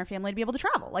we want our family to be able to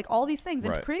travel? Like all these things,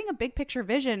 and creating a big picture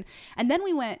vision. And then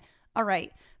we went, all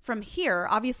right, from here,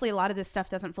 obviously a lot of this stuff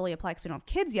doesn't fully apply because we don't have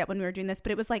kids yet when we were doing this,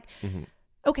 but it was like,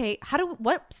 okay,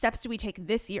 what steps do we take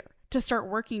this year to start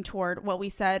working toward what we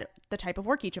said, the type of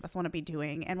work each of us want to be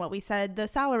doing, and what we said, the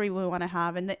salary we want to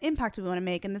have, and the impact we want to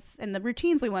make, and the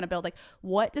routines we want to build. Like,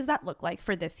 what does that look like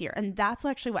for this year? And that's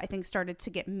actually what I think started to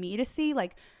get me to see,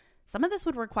 like, some of this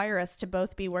would require us to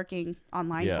both be working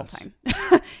online full time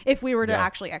if we were to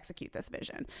actually execute this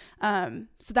vision.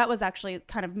 So that was actually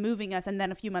kind of moving us. And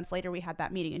then a few months later, we had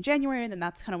that meeting in January. And then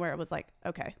that's kind of where it was like,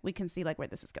 okay, we can see like where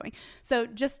this is going. So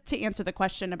just to answer the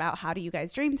question about how do you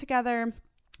guys dream together?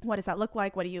 What does that look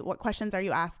like? What questions are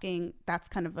you asking? That's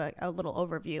kind of a little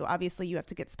overview. Obviously, you have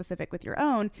to get specific with your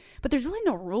own, but there's really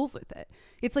no rules with it.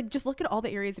 It's like, just look at all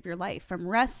the areas of your life, from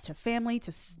rest to family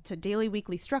to daily,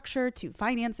 weekly structure to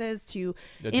finances to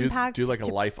impact. Do like a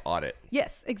life audit.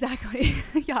 Yes, exactly.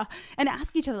 Yeah. And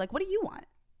ask each other, like, what do you want?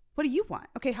 What do you want?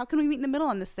 Okay, how can we meet in the middle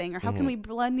on this thing? Or how can we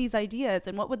blend these ideas,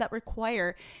 and what would that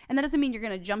require? And that doesn't mean you're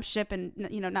going to jump ship and,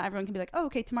 you know, not everyone can be like, oh,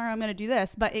 okay, tomorrow I'm going to do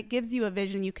this. But it gives you a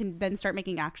vision. You can then start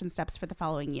making action steps for the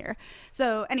following year.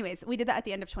 So anyways, we did that at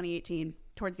the end of 2018,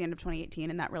 towards the end of 2018,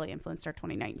 and that really influenced our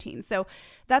 2019. So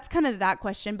that's kind of that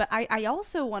question. But I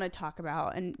also want to talk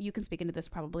about, and you can speak into this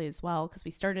probably as well, because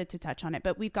we started to touch on it,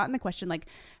 but we've gotten the question, like,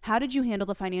 how did you handle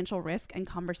the financial risk and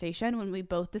conversation when we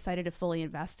both decided to fully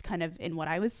invest kind of in what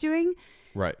I was doing?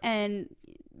 Right. And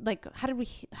like, how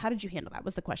did you handle that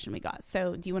was the question we got.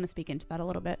 So do you want to speak into that a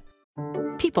little bit?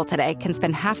 People today can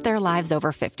spend half their lives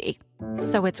over 50.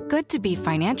 So it's good to be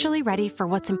financially ready for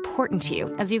what's important to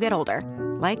you as you get older,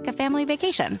 like a family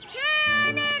vacation.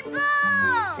 Cannonball!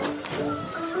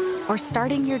 Or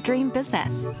starting your dream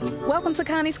business. Welcome to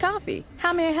Connie's Coffee.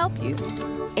 How may I help you?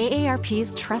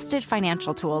 AARP's trusted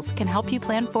financial tools can help you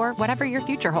plan for whatever your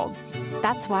future holds.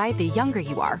 That's why the younger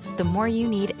you are, the more you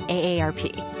need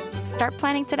AARP. Start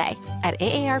planning today at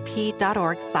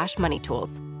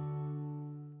aarp.org/moneytools.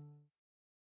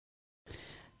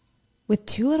 With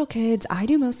 2 little kids, I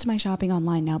do most of my shopping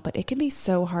online now, but it can be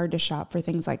so hard to shop for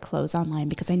things like clothes online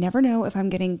because I never know if I'm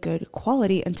getting good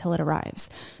quality until it arrives.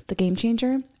 The game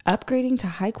changer? Upgrading to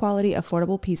high quality,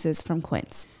 affordable pieces from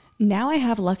Quince. Now I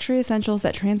have luxury essentials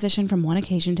that transition from one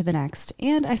occasion to the next,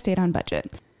 and I stayed on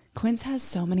budget. Quince has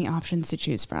so many options to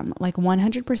choose from, like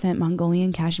 100%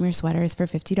 Mongolian cashmere sweaters for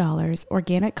 $50,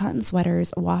 organic cotton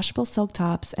sweaters, washable silk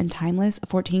tops, and timeless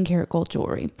 14-karat gold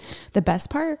jewelry. The best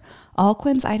part? All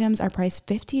Quince items are priced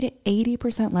 50 to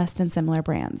 80% less than similar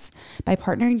brands. By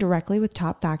partnering directly with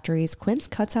top factories, Quince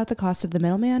cuts out the cost of the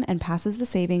middleman and passes the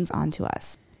savings on to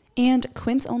us. And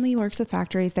Quince only works with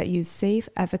factories that use safe,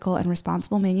 ethical, and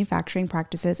responsible manufacturing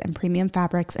practices and premium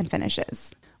fabrics and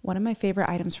finishes. One of my favorite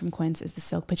items from Quince is the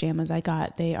silk pajamas I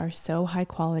got. They are so high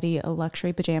quality,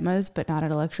 luxury pajamas, but not at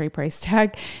a luxury price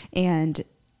tag. And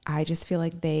I just feel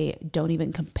like they don't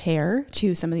even compare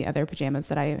to some of the other pajamas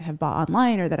that I have bought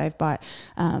online or that I've bought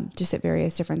just at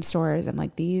various different stores. I'm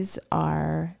like, these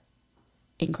are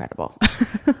incredible.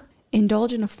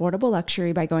 Indulge in affordable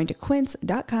luxury by going to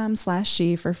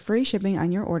quince.com/she for free shipping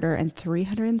on your order and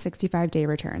 365-day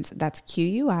returns. That's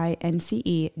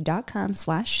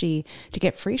QUINCE.com/she to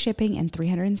get free shipping and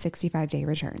 365-day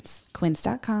returns.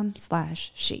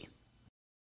 Quince.com/she.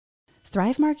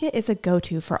 Thrive Market is a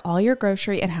go-to for all your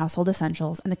grocery and household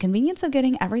essentials, and the convenience of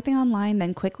getting everything online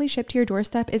then quickly shipped to your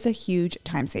doorstep is a huge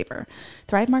time saver.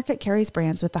 Thrive Market carries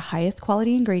brands with the highest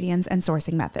quality ingredients and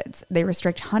sourcing methods. They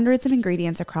restrict hundreds of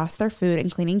ingredients across their food and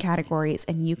cleaning categories,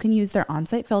 and you can use their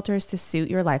on-site filters to suit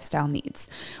your lifestyle needs.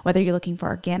 Whether you're looking for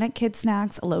organic kid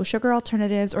snacks, low-sugar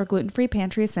alternatives, or gluten-free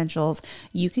pantry essentials,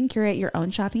 you can curate your own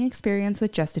shopping experience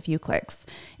with just a few clicks.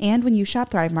 And when you shop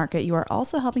Thrive Market, you are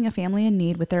also helping a family in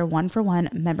need with their one-for-one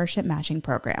membership matching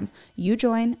program. You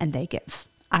join and they give.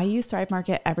 I use Thrive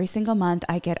Market every single month.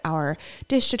 I get our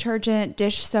dish detergent,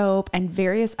 dish soap, and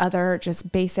various other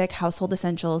just basic household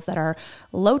essentials that are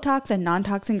low tox and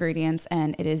non-tox ingredients,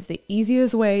 and it is the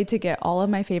easiest way to get all of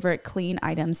my favorite clean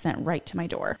items sent right to my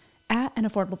door. At an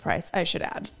affordable price, I should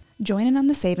add. Join in on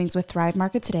the savings with Thrive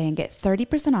Market today and get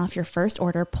 30% off your first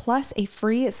order plus a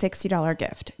free $60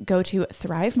 gift. Go to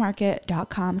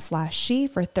thrivemarket.com/she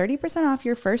for 30% off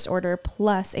your first order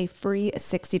plus a free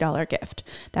 $60 gift.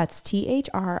 That's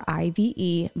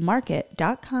THRIVE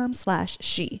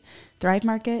market.com/she.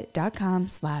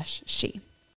 thrivemarket.com/she.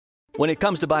 When it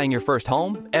comes to buying your first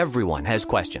home, everyone has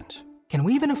questions. Can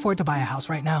we even afford to buy a house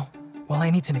right now? Well,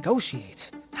 I need to negotiate.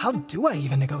 How do I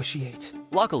even negotiate?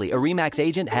 Luckily, a RE/MAX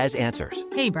agent has answers.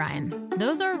 Hey, Brian,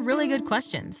 those are really good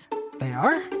questions. They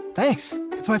are? Thanks.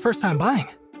 It's my first time buying.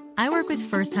 I work with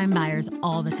first-time buyers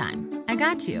all the time. I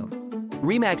got you.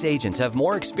 RE/MAX agents have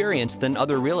more experience than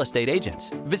other real estate agents.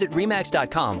 Visit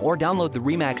RE/MAX.com or download the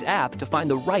RE/MAX app to find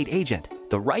the right agent.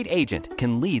 The right agent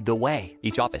can lead the way.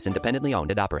 Each office independently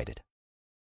owned and operated.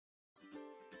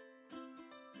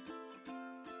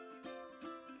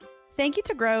 Thank you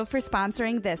to Grove for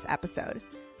sponsoring this episode.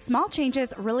 Small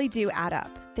changes really do add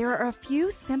up. There are a few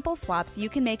simple swaps you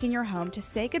can make in your home to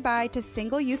say goodbye to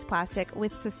single-use plastic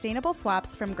with sustainable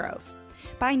swaps from Grove.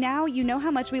 By now, you know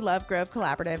how much we love Grove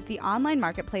Collaborative, the online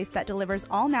marketplace that delivers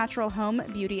all natural home,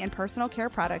 beauty, and personal care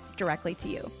products directly to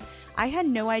you. I had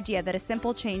no idea that a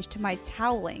simple change to my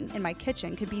toweling in my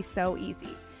kitchen could be so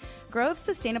easy. Grove's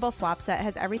Sustainable Swap Set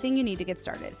has everything you need to get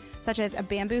started, such as a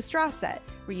bamboo straw set,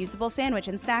 reusable sandwich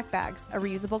and snack bags, a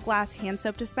reusable glass hand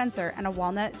soap dispenser, and a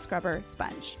walnut scrubber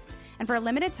sponge. And for a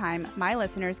limited time, my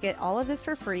listeners get all of this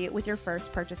for free with your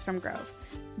first purchase from Grove.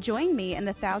 Join me and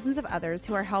the thousands of others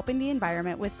who are helping the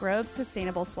environment with Grove's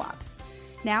Sustainable Swaps.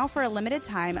 Now, for a limited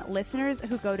time, listeners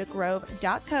who go to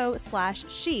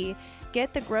grove.co/she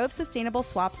get the Grove Sustainable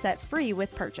Swap Set free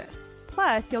with purchase.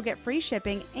 Plus, you'll get free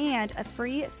shipping and a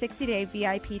free 60-day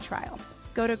VIP trial.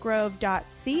 Go to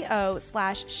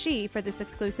grove.co/she for this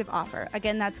exclusive offer.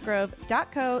 Again, that's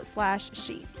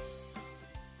grove.co/she.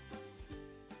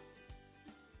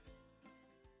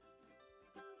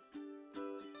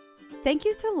 Thank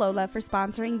you to Lola for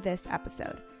sponsoring this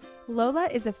episode. Lola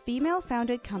is a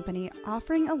female-founded company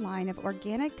offering a line of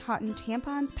organic cotton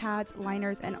tampons, pads,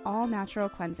 liners, and all-natural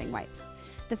cleansing wipes.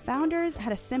 The founders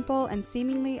had a simple and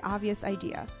seemingly obvious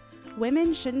idea.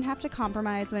 Women shouldn't have to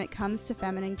compromise when it comes to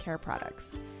feminine care products.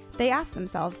 They asked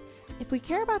themselves, if we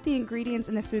care about the ingredients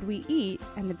in the food we eat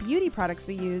and the beauty products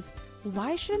we use,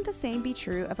 why shouldn't the same be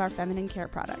true of our feminine care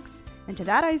products? And to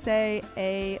that I say,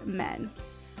 amen.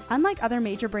 Unlike other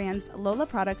major brands, Lola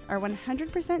products are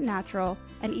 100% natural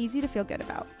and easy to feel good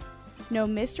about. No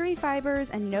mystery fibers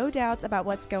and no doubts about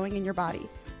what's going in your body.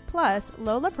 Plus,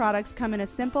 Lola products come in a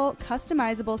simple,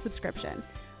 customizable subscription.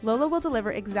 Lola will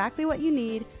deliver exactly what you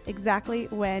need, exactly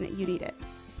when you need it.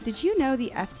 Did you know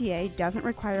the FDA doesn't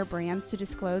require brands to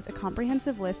disclose a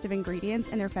comprehensive list of ingredients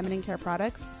in their feminine care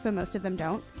products, so most of them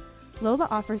don't? Lola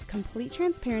offers complete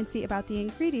transparency about the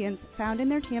ingredients found in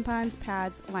their tampons,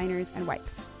 pads, liners, and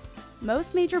wipes.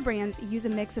 Most major brands use a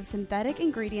mix of synthetic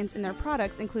ingredients in their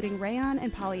products, including rayon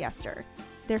and polyester.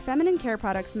 Their feminine care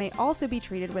products may also be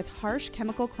treated with harsh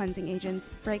chemical cleansing agents,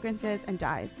 fragrances, and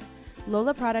dyes.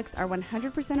 Lola products are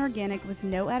 100% organic with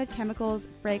no added chemicals,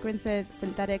 fragrances,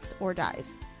 synthetics, or dyes.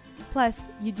 Plus,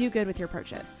 you do good with your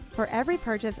purchase. For every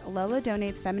purchase, Lola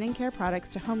donates feminine care products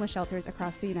to homeless shelters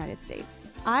across the United States.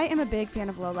 I am a big fan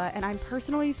of Lola, and I'm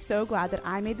personally so glad that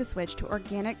I made the switch to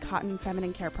organic cotton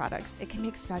feminine care products. It can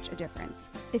make such a difference.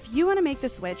 If you want to make the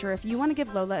switch, or if you want to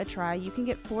give Lola a try, you can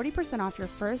get 40% off your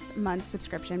first month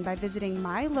subscription by visiting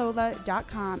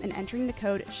mylola.com and entering the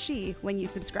code SHE when you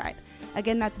subscribe.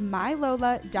 Again, that's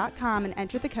mylola.com and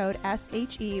enter the code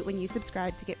SHE when you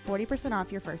subscribe to get 40%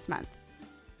 off your first month.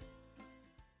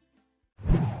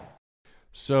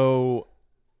 So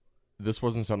this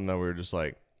wasn't something that we were just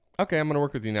like, okay, I'm going to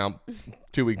work with you now.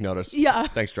 2-week notice. Yeah.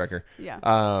 Thanks, Stryker.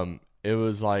 Yeah. It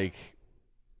was like,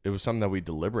 it was something that we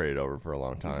deliberated over for a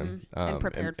long time. And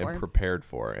prepared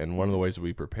for. And one of the ways that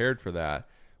we prepared for that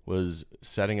was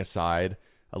setting aside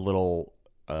a little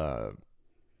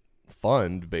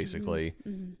fund, basically,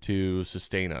 to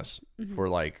sustain us for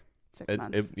like 6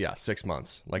 months. 6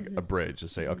 months, like a bridge to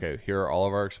say, okay, here are all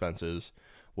of our expenses.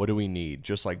 What do we need?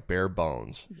 Just like bare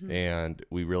bones. And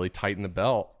we really tightened the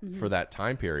belt for that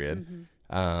time period,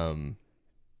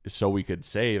 so we could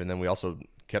save. And then we also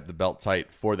kept the belt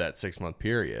tight for that 6-month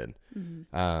period,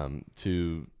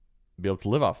 to be able to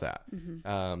live off that.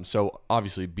 So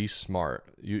obviously be smart.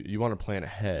 You want to plan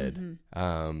ahead.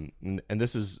 And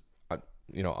this is,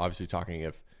 obviously talking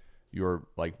if you're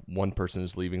like one person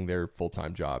is leaving their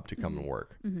full-time job to come and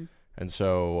work. And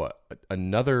so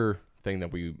another thing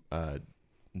that we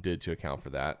did to account for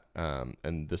that,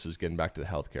 and this is getting back to the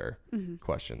healthcare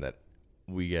question that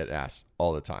we get asked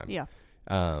all the time.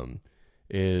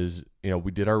 Is,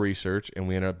 we did our research and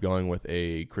we ended up going with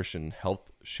a Christian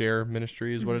health share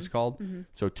ministry is what it's called.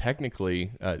 So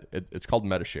technically, it's called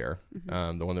MediShare,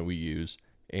 the one that we use,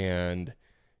 and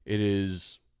it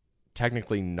is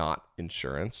technically not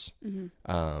insurance,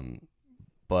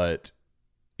 but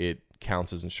it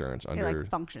counts as insurance under. It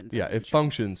functions. Yeah, it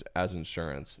functions as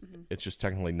insurance. It's just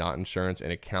technically not insurance,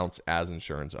 and it counts as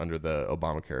insurance under the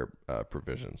Obamacare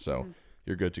provision. So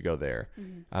you're good to go there.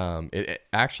 It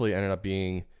actually ended up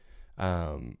being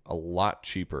a lot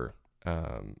cheaper,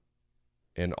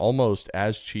 and almost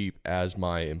as cheap as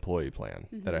my employee plan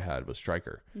that I had with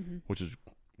Stryker, which is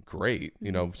great.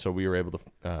 So we were able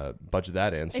to budget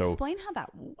that in. So explain how that,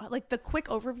 like the quick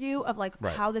overview of like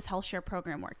how this health share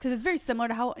program works, because it's very similar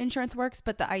to how insurance works,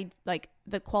 but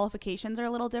the qualifications are a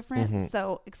little different.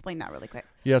 So explain that really quick.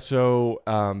 Yeah. So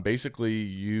basically,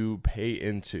 you pay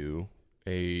into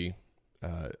a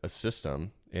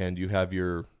system, and you have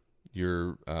your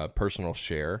personal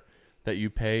share that you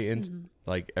pay in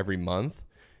like every month,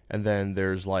 and then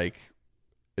there's like,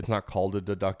 it's not called a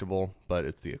deductible, but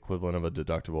it's the equivalent of a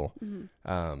deductible.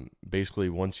 Basically,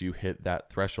 once you hit that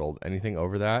threshold, anything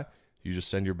over that, you just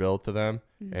send your bill to them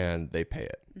and they pay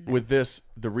it. With this,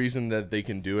 the reason that they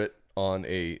can do it on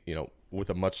a, with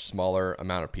a much smaller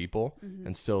amount of people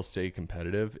and still stay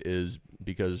competitive is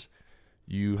because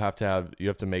you have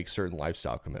to make certain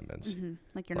lifestyle commitments.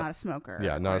 Like you're not a smoker.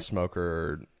 Yeah, not a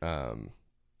smoker,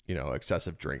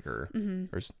 excessive drinker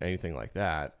or anything like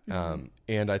that.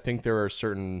 And I think there are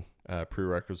certain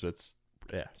prerequisites.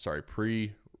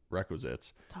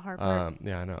 Prerequisites. It's a hard word.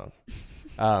 Yeah, I know.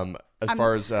 As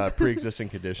far as pre-existing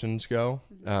conditions go,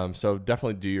 so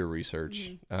definitely do your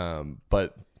research.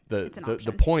 But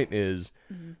the point is,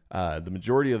 the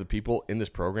majority of the people in this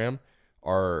program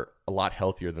are a lot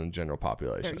healthier than the general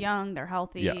population. They're young, they're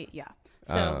healthy. Yeah.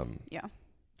 So,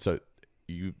 So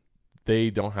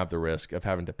they don't have the risk of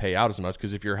having to pay out as much,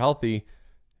 because if you're healthy,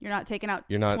 you're not taking out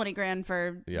 $20,000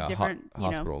 for different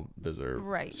hospital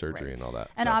visit, surgery, and all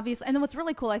that. And obviously, and then what's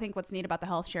really cool, I think what's neat about the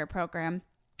health share program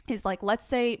is like, let's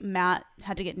say Matt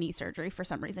had to get knee surgery for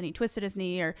some reason. He twisted his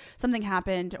knee or something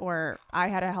happened, or I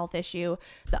had a health issue.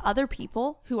 The other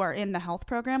people who are in the health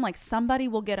program, like somebody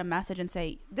will get a message and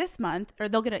say this month, or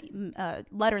they'll get a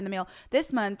letter in the mail.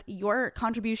 This month, your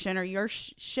contribution or your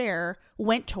share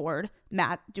went toward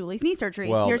Matt Dooley's knee surgery.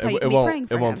 Well, here's how you can be praying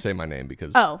for him. It won't say my name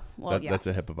because that's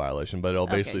a HIPAA violation, but it'll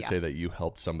basically say that you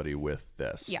helped somebody with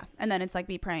this. Yeah. And then it's like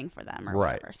be praying for them or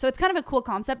whatever. So it's kind of a cool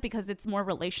concept because it's more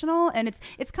relational, and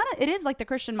it is like the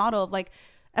Christian model of like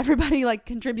everybody like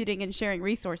contributing and sharing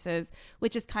resources,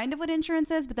 which is kind of what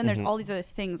insurance is, but then there's all these other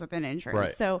things within insurance.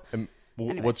 Right. So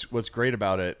what's great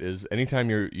about it is anytime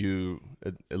you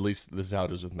at least this is how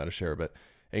it is with MediShare, but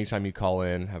anytime you call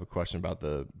in, have a question about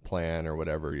the plan or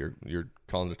whatever, you're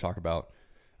calling to talk about,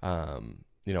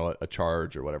 a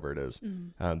charge or whatever it is.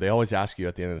 They always ask you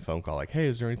at the end of the phone call, like, hey,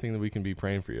 is there anything that we can be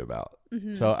praying for you about?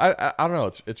 So I don't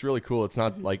know. It's really cool. It's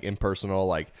not like impersonal,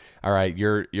 like, all right,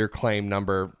 your claim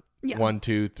number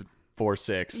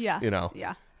 1246,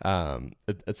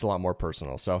 it's a lot more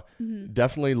personal. So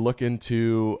definitely look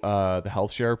into the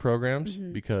health share programs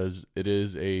because it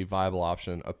is a viable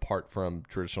option apart from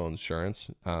traditional insurance.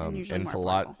 And it's a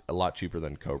lot cheaper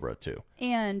than Cobra too.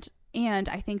 And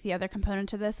I think the other component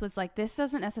to this was like, this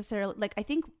doesn't necessarily, like, I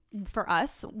think for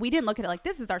us, we didn't look at it like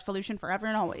this is our solution forever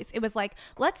and always. It was like,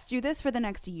 let's do this for the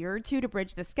next year or two to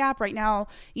bridge this gap. Right now,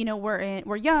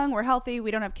 we're young, we're healthy,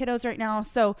 we don't have kiddos right now.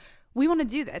 So we want to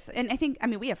do this. And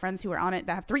we have friends who are on it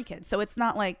that have 3 kids. So it's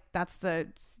not like that's the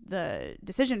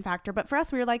decision factor. But for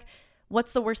us, we were like,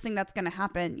 what's the worst thing that's going to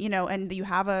happen, you know, and you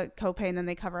have a copay and then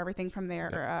they cover everything from there.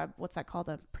 Or what's that called?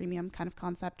 A premium kind of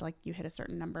concept. Like you hit a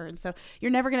certain number. And so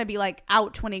you're never going to be like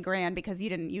out 20 grand because you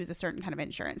didn't use a certain kind of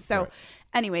insurance. So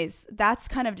anyways, that's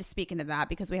kind of just speaking to that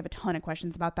because we have a ton of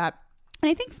questions about that. And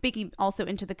I think speaking also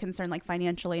into the concern, like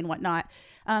financially and whatnot,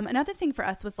 another thing for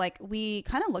us was like, we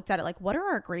kind of looked at it like, what are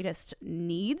our greatest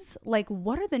needs? Like,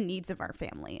 what are the needs of our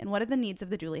family and what are the needs of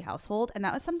the Dooley household? And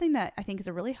that was something that I think is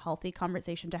a really healthy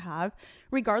conversation to have,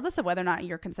 regardless of whether or not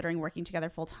you're considering working together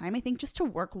full time. I think just to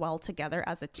work well together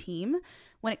as a team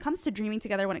when it comes to dreaming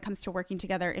together, when it comes to working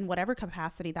together in whatever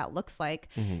capacity that looks like,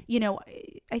 you know,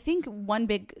 I think one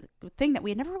big thing that we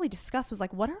had never really discussed was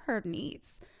like, what are our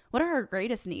needs? What are our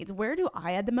greatest needs? Where do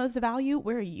I add the most value?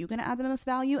 Where are you going to add the most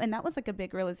value? And that was like a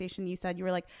big realization. You said, you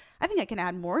were like, I think I can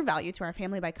add more value to our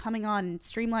family by coming on and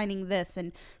streamlining this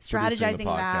and strategizing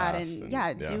that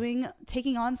and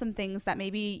taking on some things that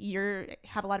maybe you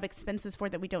have a lot of expenses for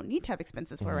that we don't need to have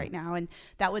expenses for right now. And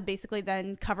that would basically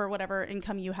then cover whatever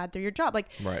income you had through your job, like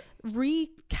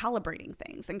recalibrating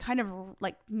things and kind of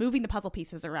like moving the puzzle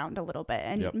pieces around a little bit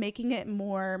and making it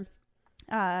more,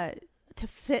 to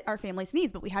fit our family's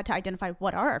needs, but we had to identify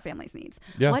what are our family's needs.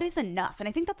 What is enough? And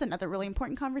I think that's another really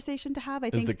important conversation to have. I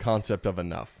think the concept of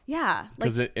enough. Yeah.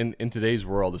 Because in today's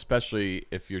world, especially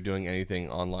if you're doing anything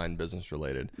online business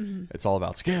related, it's all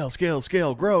about scale,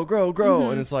 grow.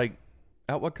 And it's like,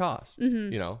 at what cost?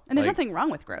 You know? And there's nothing wrong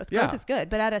with growth. Growth is good.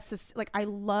 But I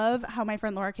love how my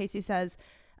friend Laura Casey says,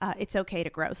 it's okay to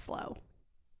grow slow.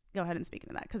 Go ahead and speak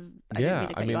into that because I didn't mean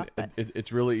to cut you off. But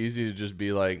it's really easy to just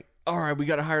be like, all right, we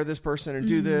got to hire this person and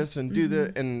do this and do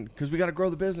that. And because we got to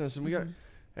grow the business and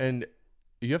and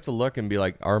you have to look and be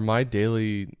like, are my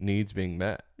daily needs being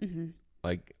met?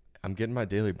 Like I'm getting my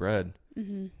daily bread.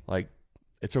 Like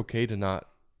it's okay to not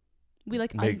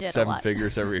make 7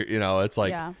 figures every, you know, it's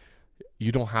like,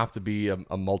 you don't have to be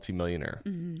a multimillionaire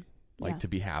to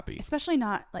be happy. Especially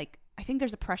not like, I think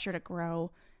there's a pressure to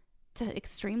grow to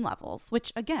extreme levels,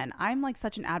 which again, I'm like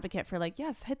such an advocate for like,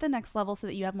 yes, hit the next level so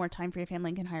that you have more time for your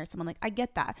family and can hire someone. Like I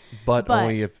get that. But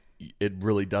only if it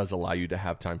really does allow you to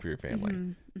have time for your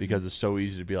family because it's so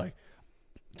easy to be like,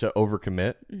 to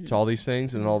overcommit to all these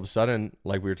things. And then all of a sudden,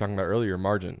 like we were talking about earlier,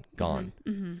 margin gone.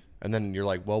 And then you're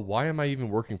like, well, why am I even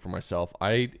working for myself?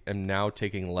 I am now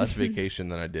taking less vacation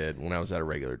than I did when I was at a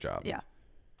regular job. Yeah.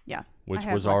 Which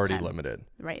was already limited.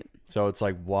 Right. So it's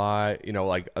like, why, you know,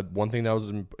 like one thing that was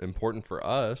important for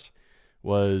us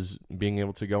was being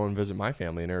able to go and visit my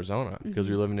family in Arizona because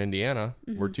we live in Indiana.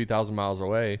 We're 2,000 miles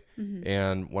away.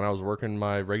 And when I was working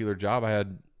my regular job, I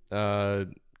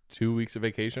had 2 weeks of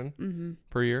vacation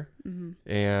per year.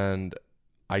 And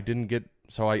I didn't get,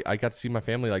 so I got to see my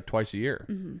family like twice a year.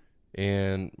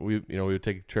 And we would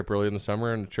take a trip early in the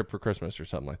summer and a trip for Christmas or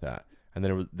something like that. And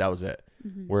then that was it.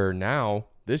 Where now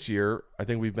this year, I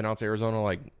think we've been out to Arizona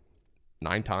like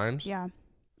 9 times. Yeah.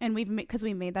 And because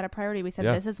we made that a priority. We said,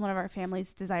 this is one of our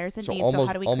family's desires and needs. So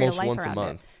how do we create a life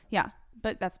around it? Yeah.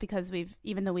 But that's because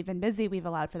even though we've been busy, we've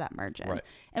allowed for that margin.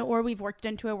 Or we've worked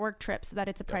into a work trip so that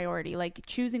it's a priority, like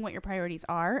choosing what your priorities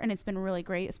are. And it's been really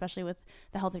great, especially with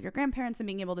the health of your grandparents and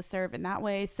being able to serve in that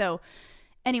way. So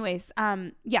anyways,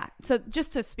 so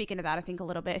just to speak into that, I think a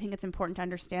little bit, I think it's important to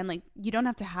understand, like, you don't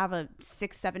have to have a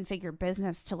 6-7 figure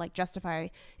business to like justify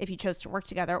if you chose to work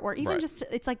together, or even just,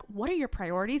 it's like, what are your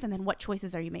priorities? And then what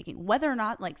choices are you making? Whether or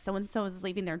not like so-and-so is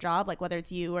leaving their job, like whether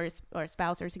it's you or a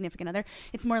spouse or a significant other,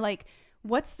 it's more like,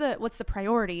 what's the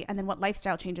priority? And then what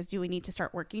lifestyle changes do we need to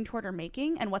start working toward or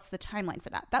making? And what's the timeline for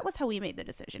that? That was how we made the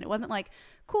decision. It wasn't like,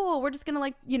 cool, we're just going to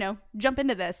like, jump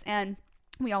into this. And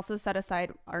we also set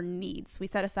aside our needs. We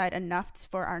set aside enough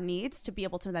for our needs to be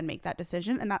able to then make that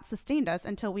decision. And that sustained us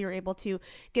until we were able to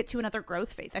get to another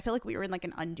growth phase. I feel like we were in like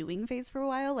an undoing phase for a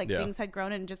while. Like things had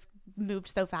grown and just moved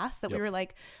so fast that we were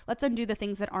like, let's undo the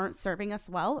things that aren't serving us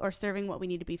well or serving what we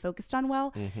need to be focused on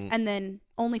well. And then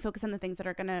only focus on the things that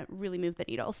are going to really move the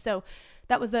needle. So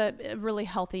that was a really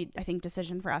healthy, I think,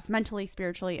 decision for us mentally,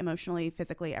 spiritually, emotionally,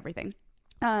 physically, everything.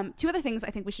 2 other things I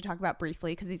think we should talk about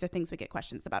briefly, because these are things we get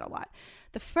questions about a lot.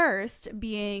 The first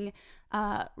being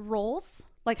roles.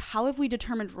 Like, how have we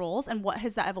determined roles and what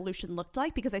has that evolution looked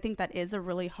like? Because I think that is a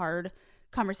really hard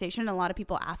conversation. A lot of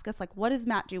people ask us, like, what does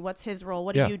Matt do? What's his role?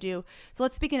 What do you do? So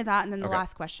let's speak into that. And then the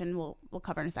last question we'll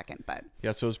cover in a second. But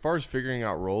yeah, so as far as figuring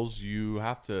out roles, you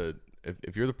have to,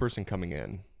 if you're the person coming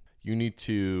in, you need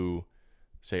to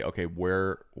say, okay,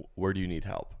 where do you need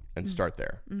help? And start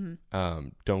there.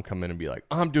 Don't come in and be like,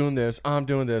 I'm doing this.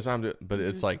 But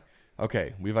it's like,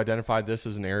 okay, we've identified this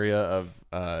as an area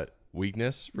of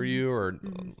weakness for you, or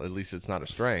at least it's not a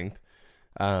strength.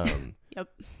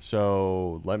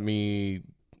 So let me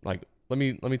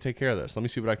let me take care of this. Let me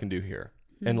see what I can do here.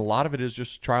 And a lot of it is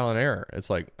just trial and error. It's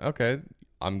like, okay,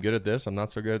 I'm good at this. I'm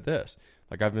not so good at this.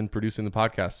 Like I've been producing the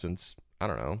podcast since, I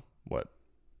don't know, what,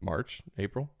 March,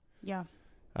 April? Yeah.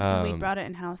 We brought it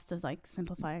in-house to like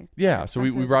simplify. Yeah. So we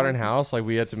brought it in-house. Like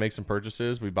we had to make some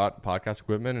purchases. We bought podcast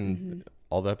equipment, and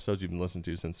all the episodes you've been listening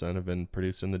to since then have been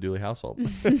produced in the Dooley household.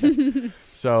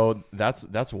 So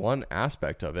that's one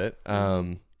aspect of it.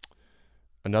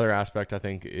 Another aspect I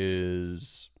think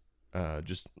is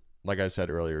just like I said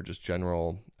earlier, just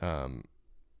general.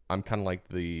 I'm kind of like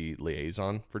the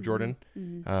liaison for Jordan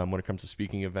when it comes to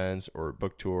speaking events or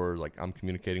book tours. Like I'm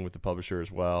communicating with the publisher as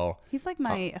well. He's like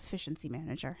my efficiency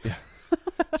manager. Yeah.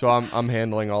 So I'm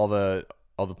handling all the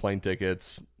plane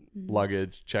tickets,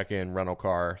 luggage, check-in, rental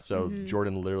car. So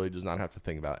Jordan literally does not have to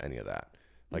think about any of that.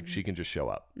 Like she can just show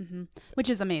up. Which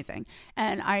is amazing.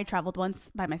 And I traveled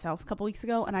once by myself a couple weeks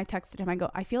ago, and I texted him. I go,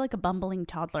 I feel like a bumbling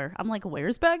toddler. I'm like,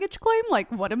 where's baggage claim?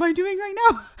 Like, what am I doing right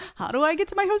now? How do I get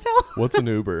to my hotel? What's an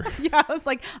Uber? Yeah, I was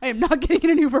like, I am not getting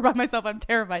in an Uber by myself. I'm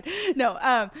terrified.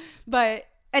 No, but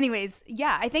anyways,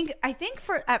 yeah, I think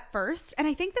for at first, and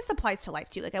I think this applies to life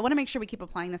too. Like I want to make sure we keep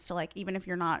applying this to like, even if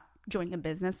you're not joining a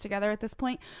business together at this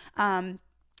point,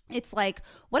 it's like,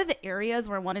 what are the areas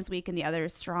where one is weak and the other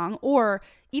is strong? Or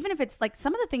even if it's like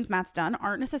some of the things Matt's done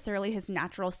aren't necessarily his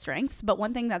natural strengths, but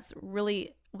one thing that's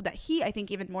really, that he, I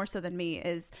think even more so than me,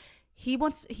 is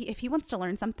if he wants to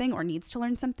learn something or needs to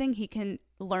learn something, he can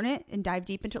learn it and dive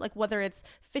deep into it. Like whether it's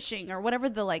fishing or whatever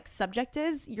the like subject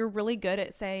is, you're really good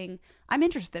at saying, I'm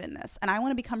interested in this and I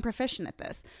want to become proficient at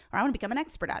this, or I want to become an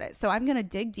expert at it. So I'm going to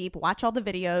dig deep, watch all the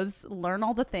videos, learn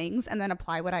all the things, and then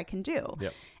apply what I can do.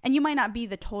 Yep. And you might not be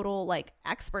the total like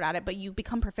expert at it, but you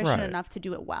become proficient enough to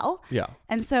do it well. Yeah.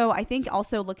 And so I think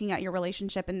also looking at your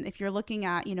relationship, and if you're looking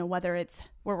at, you know, whether it's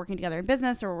we're working together in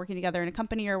business or we're working together in a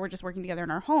company or we're just working together in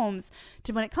our homes,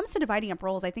 to when it comes to dividing up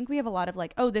roles, I think we have a lot of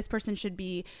like, oh, this person should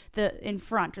be the in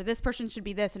front, or this person should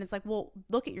be this. And it's like, well,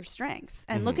 look at your strengths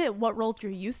and look at what roles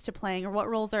you're used to playing or what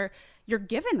roles you're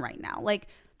given right now. Like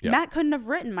Matt couldn't have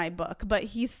written my book, but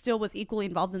he still was equally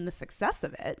involved in the success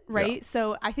of it. Right. Yeah.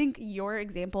 So I think your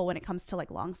example when it comes to like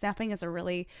long snapping is a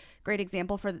really great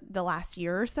example for the last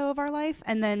year or so of our life.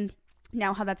 And then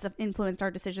now how that's influenced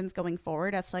our decisions going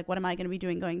forward as to like, what am I going to be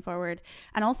doing going forward?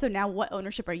 And also now what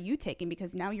ownership are you taking?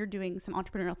 Because now you're doing some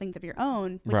entrepreneurial things of your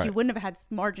own, which you wouldn't have had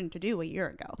margin to do a year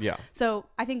ago. Yeah. So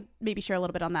I think maybe share a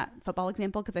little bit on that football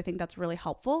example, because I think that's really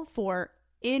helpful for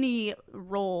any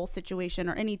role situation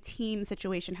or any team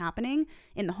situation happening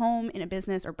in the home, in a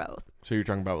business, or both. So you're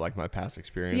talking about like my past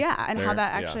experience. Yeah. And how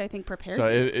that actually, I think, prepared you. So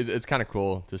it's kind of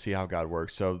cool to see how God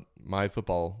works. So my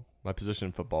position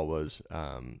in football was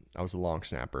I was a long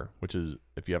snapper, which is,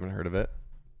 if you haven't heard of it,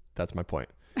 that's my point.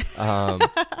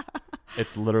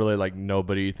 It's literally like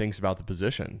nobody thinks about the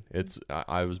position.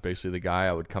 I was basically the guy.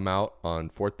 I would come out on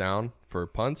 4th down for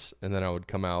punts, and then I would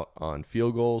come out on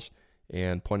field goals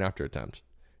and point after attempts.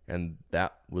 And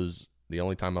that was the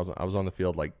only time I was on the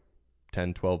field like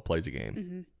 10, 12 plays a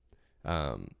game,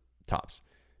 tops.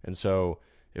 And so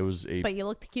it was But you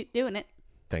looked cute doing it.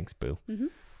 Thanks, boo.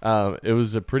 It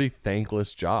was a pretty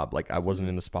thankless job. Like I wasn't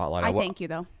in the spotlight. I thank you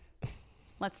though.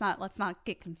 Let's not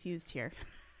get confused here.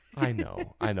 I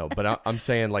know. But I'm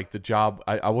saying like the job,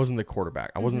 I wasn't the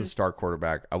quarterback. I wasn't the star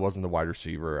quarterback. I wasn't the wide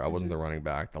receiver. I wasn't the running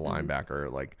back, the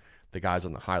linebacker, like the guys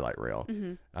on the highlight reel.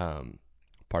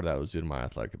 Part of that was due to my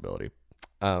athletic ability.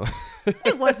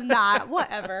 It was not,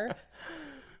 whatever.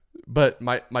 But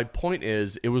my point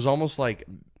is, it was almost like,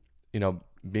 you know,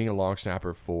 being a long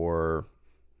snapper for,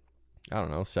 I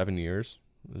don't know, 7 years.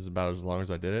 It was about as long as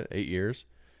I did it, 8 years.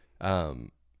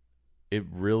 It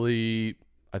really,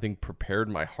 I think, prepared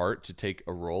my heart to take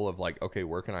a role of like, okay,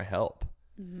 where can I help?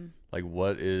 Like,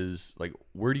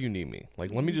 where do you need me?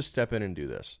 Like, let me just step in and do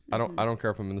this. I don't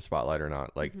care if I'm in the spotlight or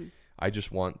not. Like, I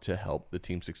just want to help the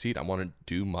team succeed. I want to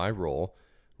do my role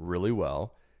really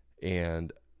well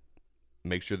and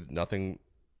make sure that nothing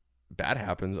bad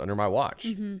happens under my watch.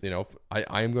 You know,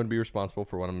 I am going to be responsible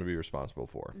for what I'm going to be responsible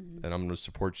for, and I'm going to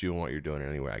support you in what you're doing in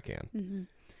any way I can.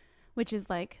 Which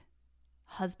is like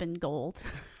husband gold.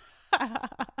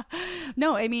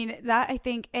 No, I mean, that I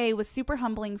think was super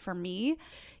humbling for me.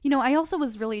 You know, I also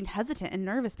was really hesitant and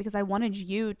nervous because I wanted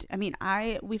you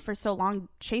to, we for so long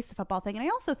chased the football thing. And I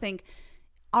also think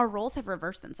our roles have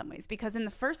reversed in some ways, because in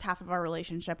the first half of our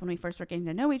relationship, when we first were getting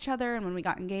to know each other and when we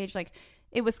got engaged, like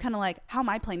it was kind of like, how am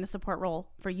I playing the support role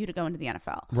for you to go into the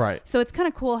NFL? Right. So it's kind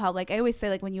of cool how, like, I always say,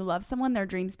 like, when you love someone, their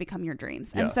dreams become your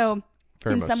dreams. And so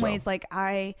Very in much some so. ways, like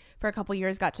I, for a couple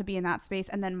years, got to be in that space,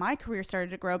 and then my career started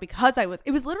to grow because it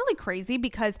was literally crazy,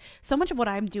 because so much of what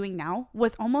I'm doing now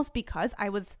was almost because I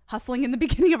was hustling in the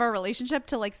beginning of our relationship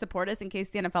to like support us in case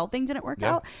the NFL thing didn't work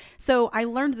out. So I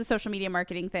learned the social media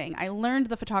marketing thing. I learned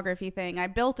the photography thing. I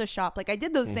built a shop. Like I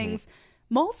did those things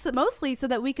mostly so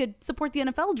that we could support the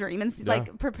NFL dream and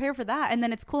like prepare for that. And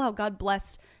then it's cool how God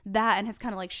blessed that and has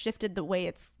kind of like shifted the way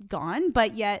it's gone,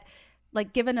 but yet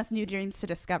like given us new dreams to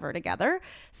discover together.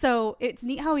 So it's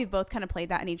neat how we've both kind of played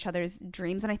that in each other's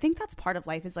dreams. And I think that's part of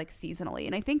life, is like seasonally.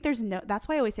 And I think that's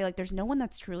why I always say like there's no one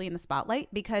that's truly in the spotlight,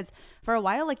 because for a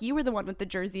while, like you were the one with the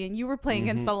jersey and you were playing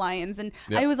against the Lions, and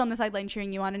I was on the sideline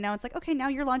cheering you on. And now it's like, okay, now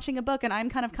you're launching a book and I'm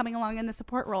kind of coming along in the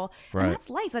support role. Right. And that's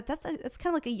life. That's kind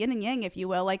of like a yin and yang, if you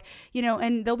will. Like, you know,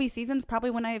 and there'll be seasons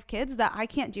probably when I have kids that I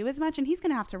can't do as much, and he's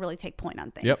going to have to really take point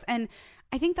on things. And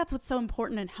I think that's what's so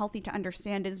important and healthy to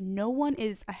understand, is no one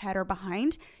is ahead or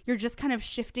behind. You're just kind of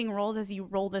shifting roles as you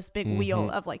roll this big wheel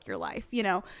of like your life, you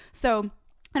know? So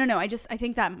I don't know. I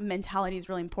think that mentality is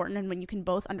really important. And when you can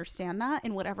both understand that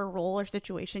in whatever role or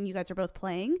situation you guys are both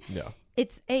playing,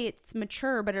 it's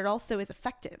mature, but it also is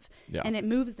effective and it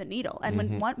moves the needle. And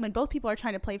when both people are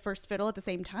trying to play first fiddle at the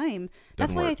same time,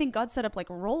 that's why I think God set up like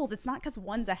roles. It's not because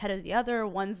one's ahead of the other,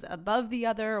 one's above the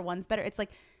other, one's better. It's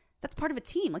like, that's part of a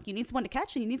team. Like you need someone to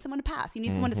catch and you need someone to pass. You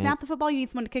need someone to snap the football. You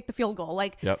need someone to kick the field goal.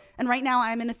 Like, and right now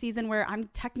I'm in a season where I'm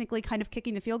technically kind of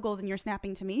kicking the field goals and you're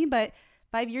snapping to me. But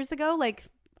 5 years ago, like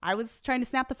I was trying to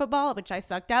snap the football, which I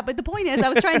sucked at. But the point is I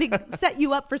was trying to set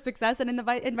you up for success, and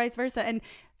vice versa. And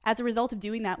as a result of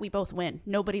doing that, we both win.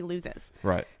 Nobody loses.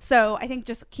 Right. So I think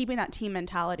just keeping that team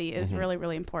mentality is really,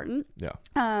 really important. Yeah.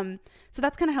 So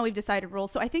that's kind of how we've decided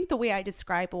roles. So I think the way I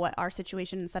describe what our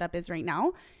situation and setup is right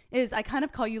now is I kind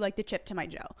of call you like the Chip to my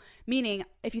Joe. Meaning,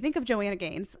 if you think of Joanna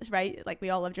Gaines, right? Like we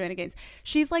all love Joanna Gaines.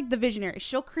 She's like the visionary.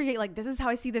 She'll create like, this is how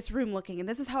I see this room looking, and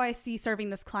this is how I see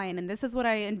serving this client, and this is what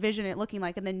I envision it looking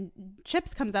like. And then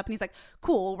Chips comes up and he's like,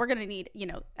 cool, we're going to need, you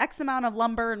know, X amount of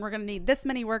lumber, and we're going to need this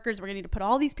many workers. We're going to need to put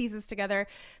all these pieces together.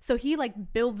 So he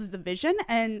like builds the vision,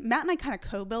 and Matt and I kind of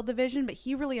co-build the vision, but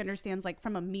he really understands like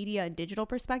from a media and digital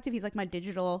perspective. He's like my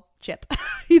digital Chip.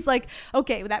 He's like,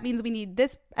 okay, well, that means we need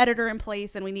this editor in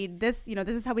place, and we need this, you know,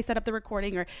 this is how we set up the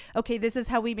recording, or okay, this is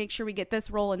how we make sure we get this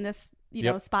role in this, you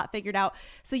know, spot figured out.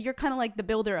 So you're kind of like the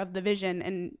builder of the vision,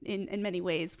 and in many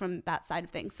ways from that side of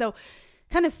things. So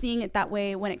kind of seeing it that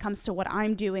way when it comes to what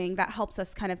I'm doing, that helps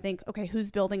us kind of think, okay, who's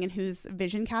building and who's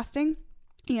vision casting,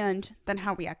 and then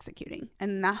how are we executing?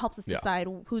 And that helps us decide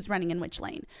who's running in which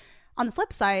lane. On the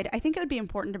flip side, I think it would be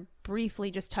important to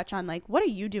briefly just touch on like, what are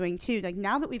you doing too? Like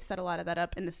now that we've set a lot of that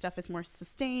up and the stuff is more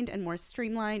sustained and more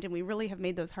streamlined, and we really have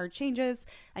made those hard changes,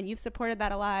 and you've supported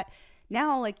that a lot.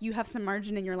 Now, like you have some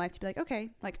margin in your life to be like,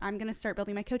 okay, like I'm going to start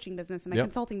building my coaching business and my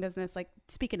consulting business. Like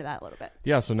speak into that a little bit.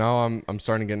 Yeah. So now I'm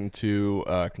starting to get into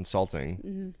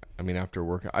consulting. I mean, after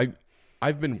work,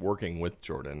 I've been working with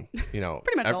Jordan, you know,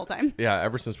 pretty much the whole time. Yeah.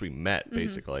 Ever since we met,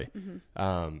 basically.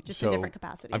 Just so in different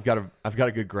capacities. I've got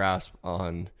a good grasp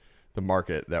on the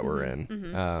market that we're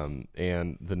in,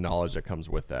 and the knowledge that comes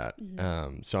with that.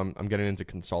 So I'm getting into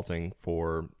consulting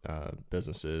for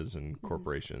businesses and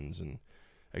corporations and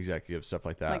executive stuff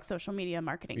like that. Like social media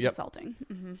marketing consulting.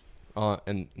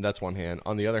 And that's one hand.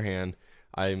 On the other hand,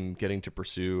 I'm getting to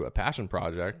pursue a passion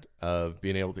project of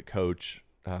being able to coach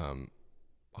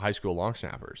high school long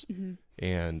snappers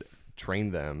and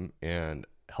train them and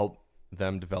help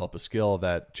them develop a skill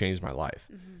that changed my life.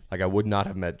 Like I would not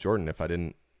have met Jordan if I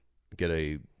didn't get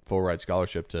a full ride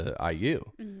scholarship to IU,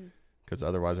 because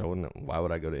otherwise why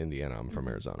would I go to Indiana? I'm from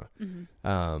Arizona.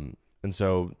 And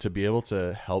so to be able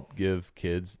to help give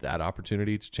kids that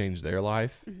opportunity to change their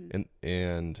life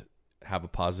and have a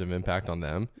positive impact on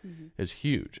them is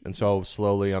huge. And so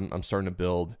slowly I'm starting to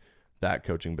build that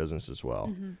coaching business as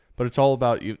well. But it's all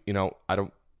about you know,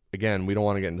 we don't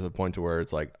want to get into the point to where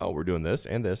it's like, oh, we're doing this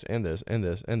and this and this and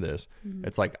this and this.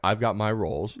 It's like I've got my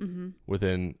roles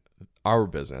within our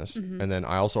business, and then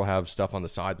I also have stuff on the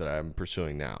side that I'm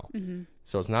pursuing now.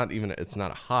 So it's not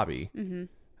a hobby,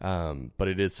 but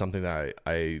it is something that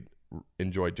I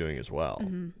enjoy doing as well.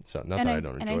 So not that I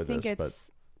don't enjoy this, but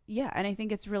yeah, and I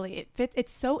think it's really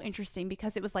it's so interesting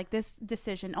because it was like this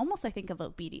decision, almost I think of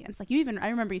obedience. Like I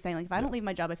remember you saying like, if I don't leave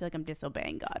my job, I feel like I'm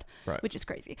disobeying God, which is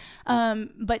crazy.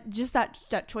 But just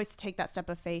that choice to take that step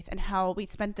of faith, and how we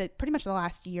spent pretty much the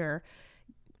last year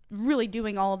really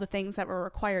doing all of the things that were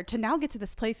required to now get to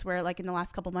this place where like in the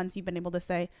last couple months you've been able to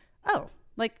say, oh,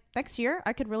 Like next year,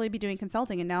 I could really be doing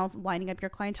consulting and now lining up your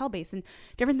clientele base and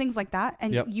different things like that.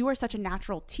 And you are such a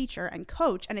natural teacher and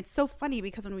coach. And it's so funny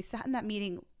because when we sat in that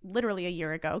meeting literally a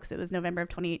year ago, because it was November of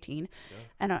 2018,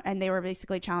 and they were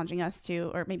basically challenging us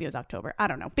to, or maybe it was October, I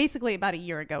don't know, basically about a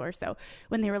year ago or so,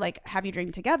 when they were like, have you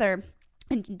dreamed together?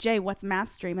 And Jay, what's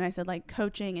Matt's dream? And I said like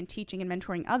coaching and teaching and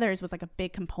mentoring others was like a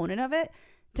big component of it,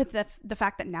 to the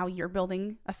fact that now you're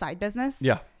building a side business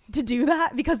to do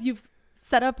that, because you've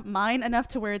set up mine enough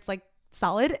to where it's like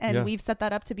solid, and we've set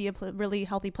that up to be a really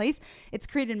healthy place. It's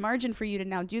created margin for you to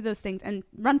now do those things and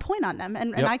run point on them,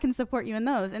 and I can support you in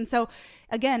those. And so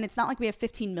again, it's not like we have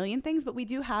 15 million things, but we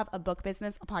do have a book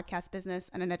business, a podcast business,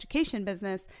 and an education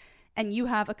business, and you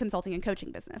have a consulting and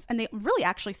coaching business, and they really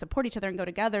actually support each other and go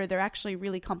together. They're actually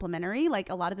really complementary.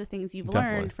 Like a lot of the things you've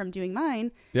learned from doing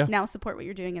mine now support what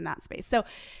you're doing in that space. So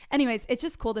anyways, it's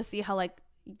just cool to see how like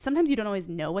sometimes you don't always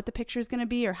know what the picture is going to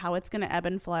be or how it's going to ebb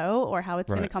and flow or how it's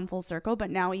going to come full circle. But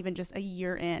now even just a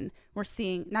year in, we're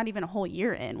seeing, not even a whole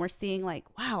year in, we're seeing like,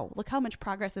 wow, look how much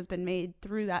progress has been made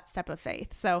through that step of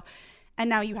faith. So, and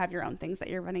now you have your own things that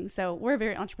you're running. So we're a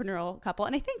very entrepreneurial couple.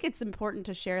 And I think it's important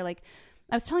to share, like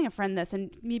I was telling a friend this, and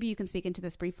maybe you can speak into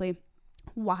this briefly,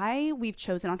 why we've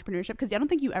chosen entrepreneurship. Because I don't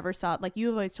think you ever saw it. Like you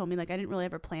have always told me like, I didn't really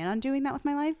ever plan on doing that with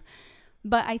my life.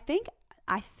 But I think,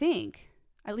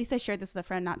 at least I shared this with a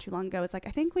friend not too long ago. It's like,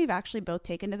 I think we've actually both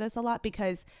taken to this a lot,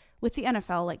 because with the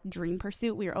NFL, like dream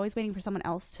pursuit, we were always waiting for someone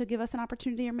else to give us an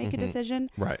opportunity or make a decision.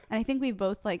 Right. And I think we've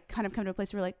both like kind of come to a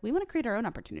place where we're like, we want to create our own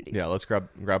opportunities. Yeah. Let's grab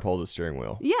hold of the steering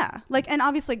wheel. Yeah. Like, and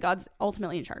obviously God's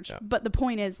ultimately in charge, but the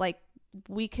point is like,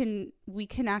 we can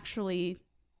actually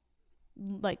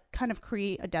like kind of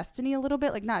create a destiny a little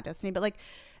bit, like not destiny, but like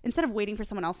instead of waiting for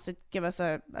someone else to give us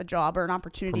a job or an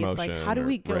opportunity, it's like, how do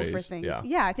we go for things?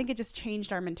 Yeah. I think it just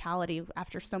changed our mentality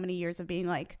after so many years of being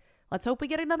like, let's hope we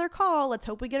get another call. Let's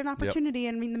hope we get an opportunity.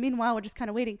 And in the meanwhile, we're just kind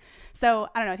of waiting. So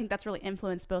I don't know. I think that's really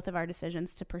influenced both of our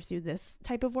decisions to pursue this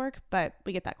type of work, but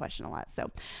we get that question a lot. So,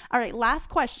 all right, last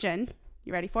question.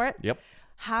 You ready for it? Yep.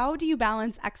 How do you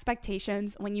balance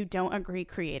expectations when you don't agree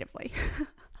creatively?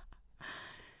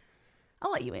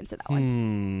 I'll let you answer that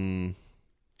one.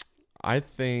 I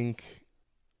think,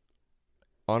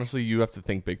 honestly, you have to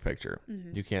think big picture.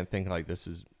 You can't think like this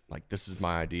is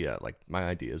my idea. Like my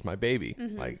idea is my baby.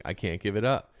 Like I can't give it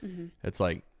up. It's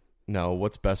like, no,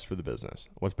 what's best for the business?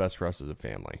 What's best for us as a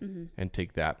family? And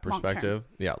take that perspective.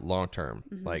 Long term.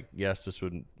 Like, yes, this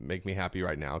would make me happy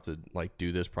right now to like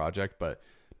do this project, but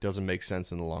it doesn't make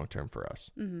sense in the long term for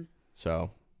us. So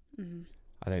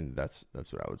I think that's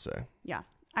what I would say. Yeah.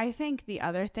 I think the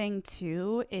other thing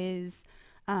too is,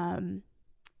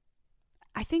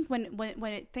 I think when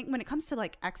it comes to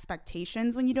like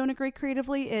expectations, when you don't agree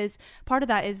creatively, is part of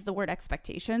that is the word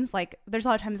expectations. Like there's a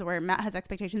lot of times where Matt has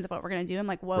expectations of what we're going to do. I'm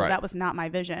like, whoa, that was not my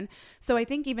vision. So I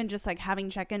think even just like having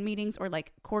check-in meetings or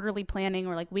like quarterly planning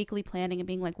or like weekly planning and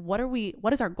being like, what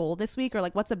is our goal this week? Or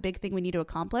like, what's a big thing we need to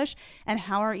accomplish? And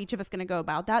how are each of us going to go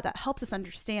about that? That helps us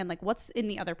understand like what's in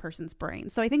the other person's brain.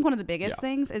 So I think one of the biggest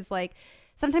things is like,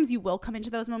 sometimes you will come into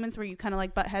those moments where you kind of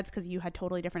like butt heads because you had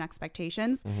totally different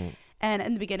expectations. And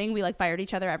in the beginning, we like fired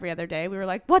each other every other day. We were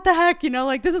like, what the heck? You know,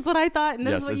 like this is what I thought. And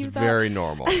this is what you thought. Yes, it's very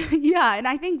normal. Yeah. And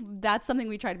I think that's something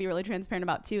we try to be really transparent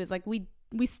about too, is like we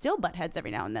still butt heads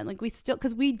every now and then. Like we still,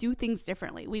 because we do things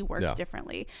differently. We work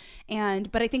differently.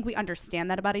 But I think we understand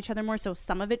that about each other more. So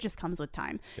some of it just comes with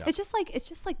time. It's just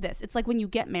like this. It's like when you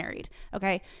get married,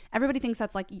 okay? Everybody thinks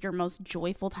that's like your most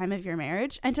joyful time of your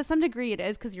marriage. And to some degree it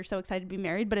is, because you're so excited to be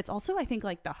married. But it's also, I think,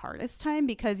 like the hardest time,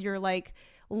 because you're like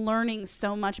learning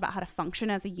so much about how to function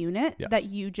as a unit that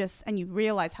you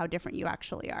realize how different you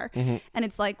actually are. And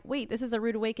it's like, wait, this is a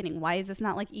rude awakening. Why is this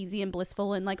not like easy and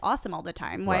blissful and like awesome all the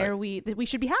time? Why are we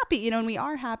should be happy, you know, and we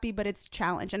are happy, but it's a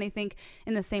challenge. And I think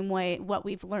in the same way, what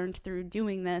we've learned through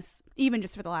doing this, even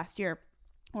just for the last year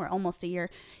or almost a year,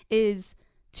 is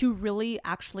to really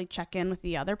actually check in with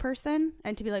the other person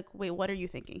and to be like, wait, what are you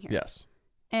thinking here? Yes.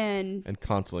 And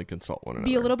constantly consult one another.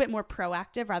 Be a little bit more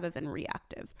proactive rather than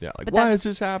reactive. Yeah, like, why is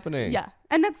this happening? Yeah,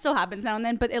 and that still happens now and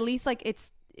then, but at least like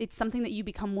it's something that you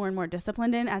become more and more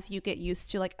disciplined in as you get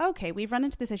used to, like, okay, we've run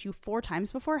into this issue 4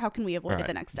 times before. How can we avoid it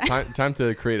the next time? Time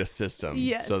to create a system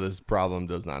so this problem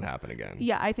does not happen again.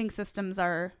 Yeah, I think systems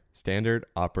are... standard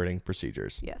operating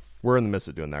procedures. Yes. We're in the midst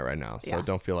of doing that right now, so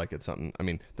don't feel like it's something... I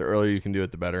mean, the earlier you can do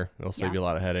it, the better. It'll save you a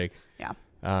lot of headache. Yeah.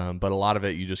 But a lot of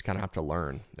it, you just kind of have to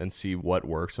learn and see what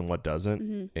works and what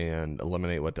doesn't, and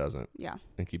eliminate what doesn't. Yeah.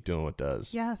 And keep doing what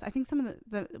does. Yeah. I think some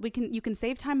of you can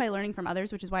save time by learning from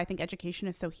others, which is why I think education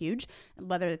is so huge,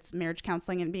 whether it's marriage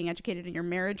counseling and being educated in your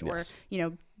marriage or, you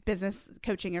know, business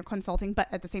coaching or consulting, but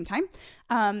at the same time,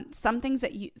 some things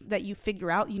that you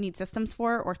figure out you need systems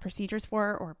for or procedures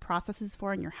for or processes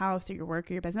for in your house or your work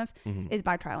or your business is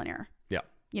by trial and error. Yeah.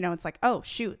 You know, it's like, oh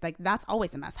shoot, like that's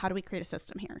always a mess. How do we create a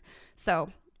system here? So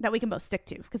that we can both stick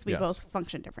to because we both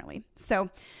function differently. So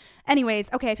anyways,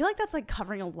 okay. I feel like that's like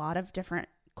covering a lot of different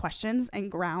questions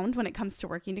and ground when it comes to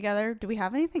working together. Do we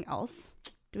have anything else?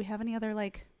 Do we have any other,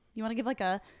 like, you want to give like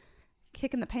a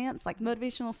kick in the pants, like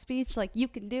motivational speech, like you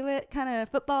can do it kind of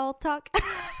football talk?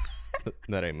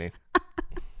 That ain't me.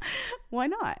 Why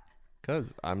not?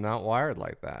 Because I'm not wired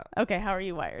like that. Okay, how are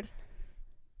you wired?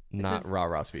 Not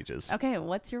rah-rah speeches. Okay,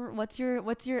 what's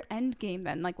your end game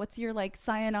then? Like, what's your like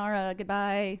sayonara,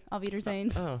 goodbye, auf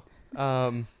Wiedersehen?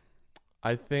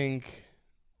 I think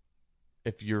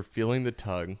if you're feeling the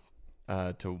tug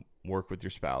to work with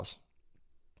your spouse,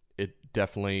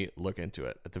 definitely look into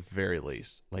it at the very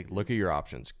least. Like, look at your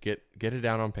options. Get it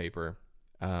down on paper.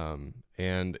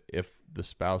 And if the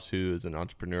spouse who is an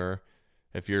entrepreneur,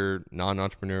 if your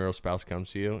non-entrepreneurial spouse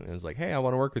comes to you and is like, hey, I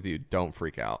want to work with you, don't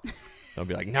freak out. They'll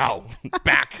be like, no,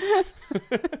 back.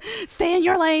 Stay in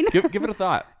your lane. Give it a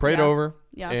thought. Pray it over.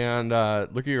 Yeah. And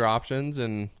look at your options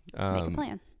and make a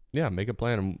plan. Yeah, make a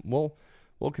plan. And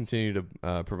we'll continue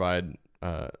to provide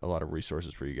a lot of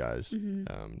resources for you guys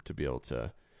to be able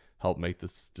to help make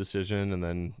this decision, and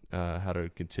then how to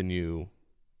continue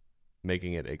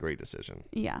making it a great decision.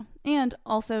 Yeah. And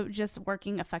also just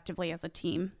working effectively as a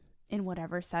team in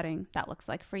whatever setting that looks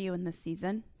like for you in this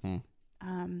season.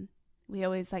 We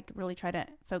always like really try to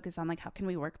focus on like, how can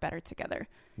we work better together?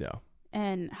 Yeah.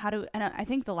 And I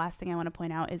think the last thing I want to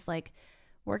point out is like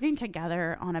working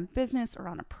together on a business or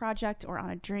on a project or on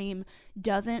a dream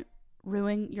doesn't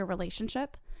ruin your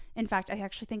relationship. In fact, I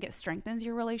actually think it strengthens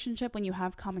your relationship when you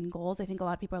have common goals. I think a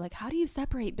lot of people are like, how do you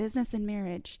separate business and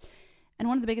marriage? And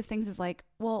one of the biggest things is like,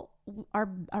 well, our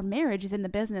marriage is in the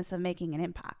business of making an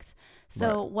impact.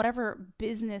 So whatever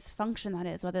business function that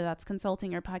is, whether that's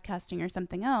consulting or podcasting or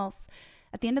something else,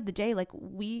 at the end of the day, like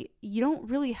you don't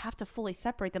really have to fully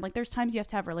separate them. Like there's times you have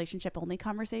to have relationship only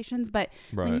conversations, but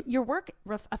when your work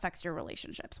affects your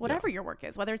relationships, whatever your work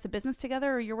is, whether it's a business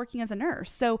together or you're working as a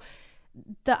nurse. So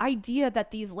the idea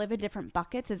that these live in different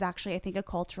buckets is actually, I think, a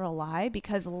cultural lie,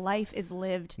 because life is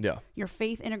lived. Yeah. Your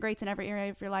faith integrates in every area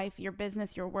of your life, your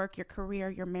business, your work, your career,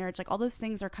 your marriage, like all those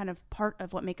things are kind of part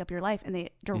of what make up your life, and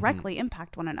they directly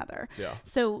impact one another. Yeah.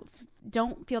 So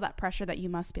don't feel that pressure that you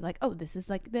must be like, oh, this is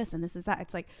like this and this is that.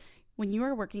 It's like when you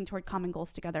are working toward common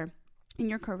goals together in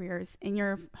your careers, in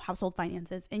your household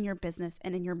finances, in your business,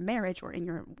 and in your marriage or in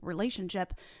your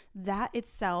relationship, that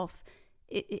itself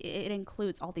it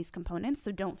includes all these components.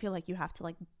 So don't feel like you have to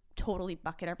like totally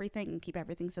bucket everything and keep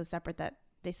everything so separate that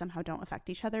they somehow don't affect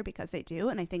each other, because they do.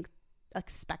 And I think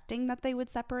expecting that they would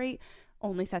separate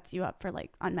only sets you up for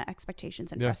like unmet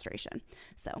expectations and frustration.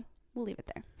 So we'll leave it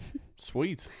there.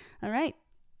 Sweet. All right.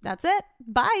 That's it.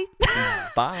 Bye.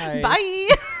 Bye. Bye.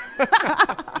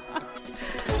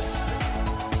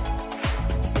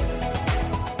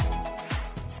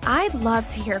 I'd love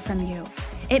to hear from you.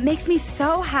 It makes me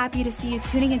so happy to see you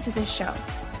tuning into this show.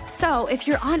 So if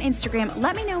you're on Instagram,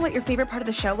 let me know what your favorite part of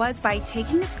the show was by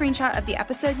taking a screenshot of the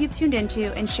episode you've tuned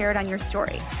into and share it on your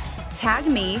story. Tag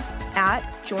me at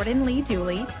Jordan Lee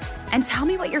Dooley and tell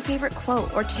me what your favorite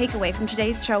quote or takeaway from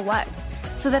today's show was,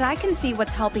 so that I can see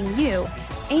what's helping you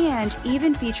and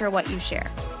even feature what you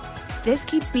share. This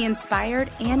keeps me inspired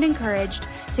and encouraged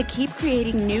to keep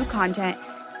creating new content,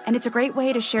 and it's a great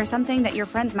way to share something that your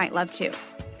friends might love too.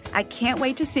 I can't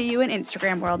wait to see you in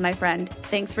Instagram world, my friend.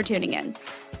 Thanks for tuning in.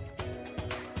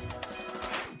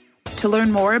 To learn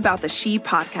more about the She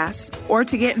Podcast or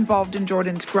to get involved in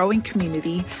Jordan's growing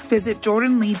community, visit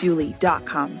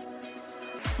jordanleedooley.com.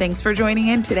 Thanks for joining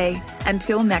in today.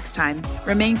 Until next time,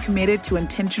 remain committed to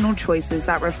intentional choices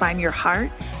that refine your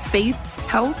heart, faith,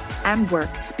 health, and work,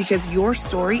 because your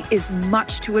story is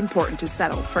much too important to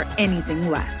settle for anything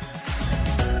less.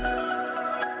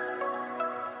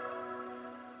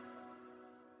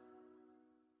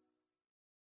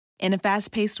 In a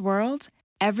fast-paced world,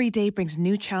 every day brings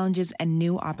new challenges and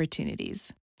new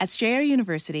opportunities. At Strayer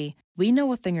University, we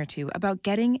know a thing or two about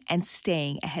getting and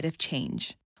staying ahead of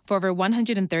change. For over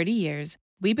 130 years,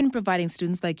 we've been providing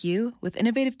students like you with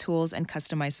innovative tools and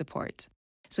customized support,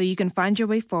 so you can find your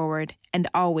way forward and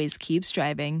always keep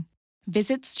striving.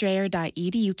 Visit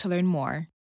strayer.edu to learn more.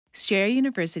 Strayer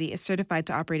University is certified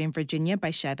to operate in Virginia by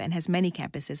Chev and has many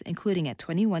campuses, including at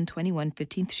 2121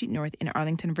 15th Street North in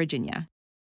Arlington, Virginia.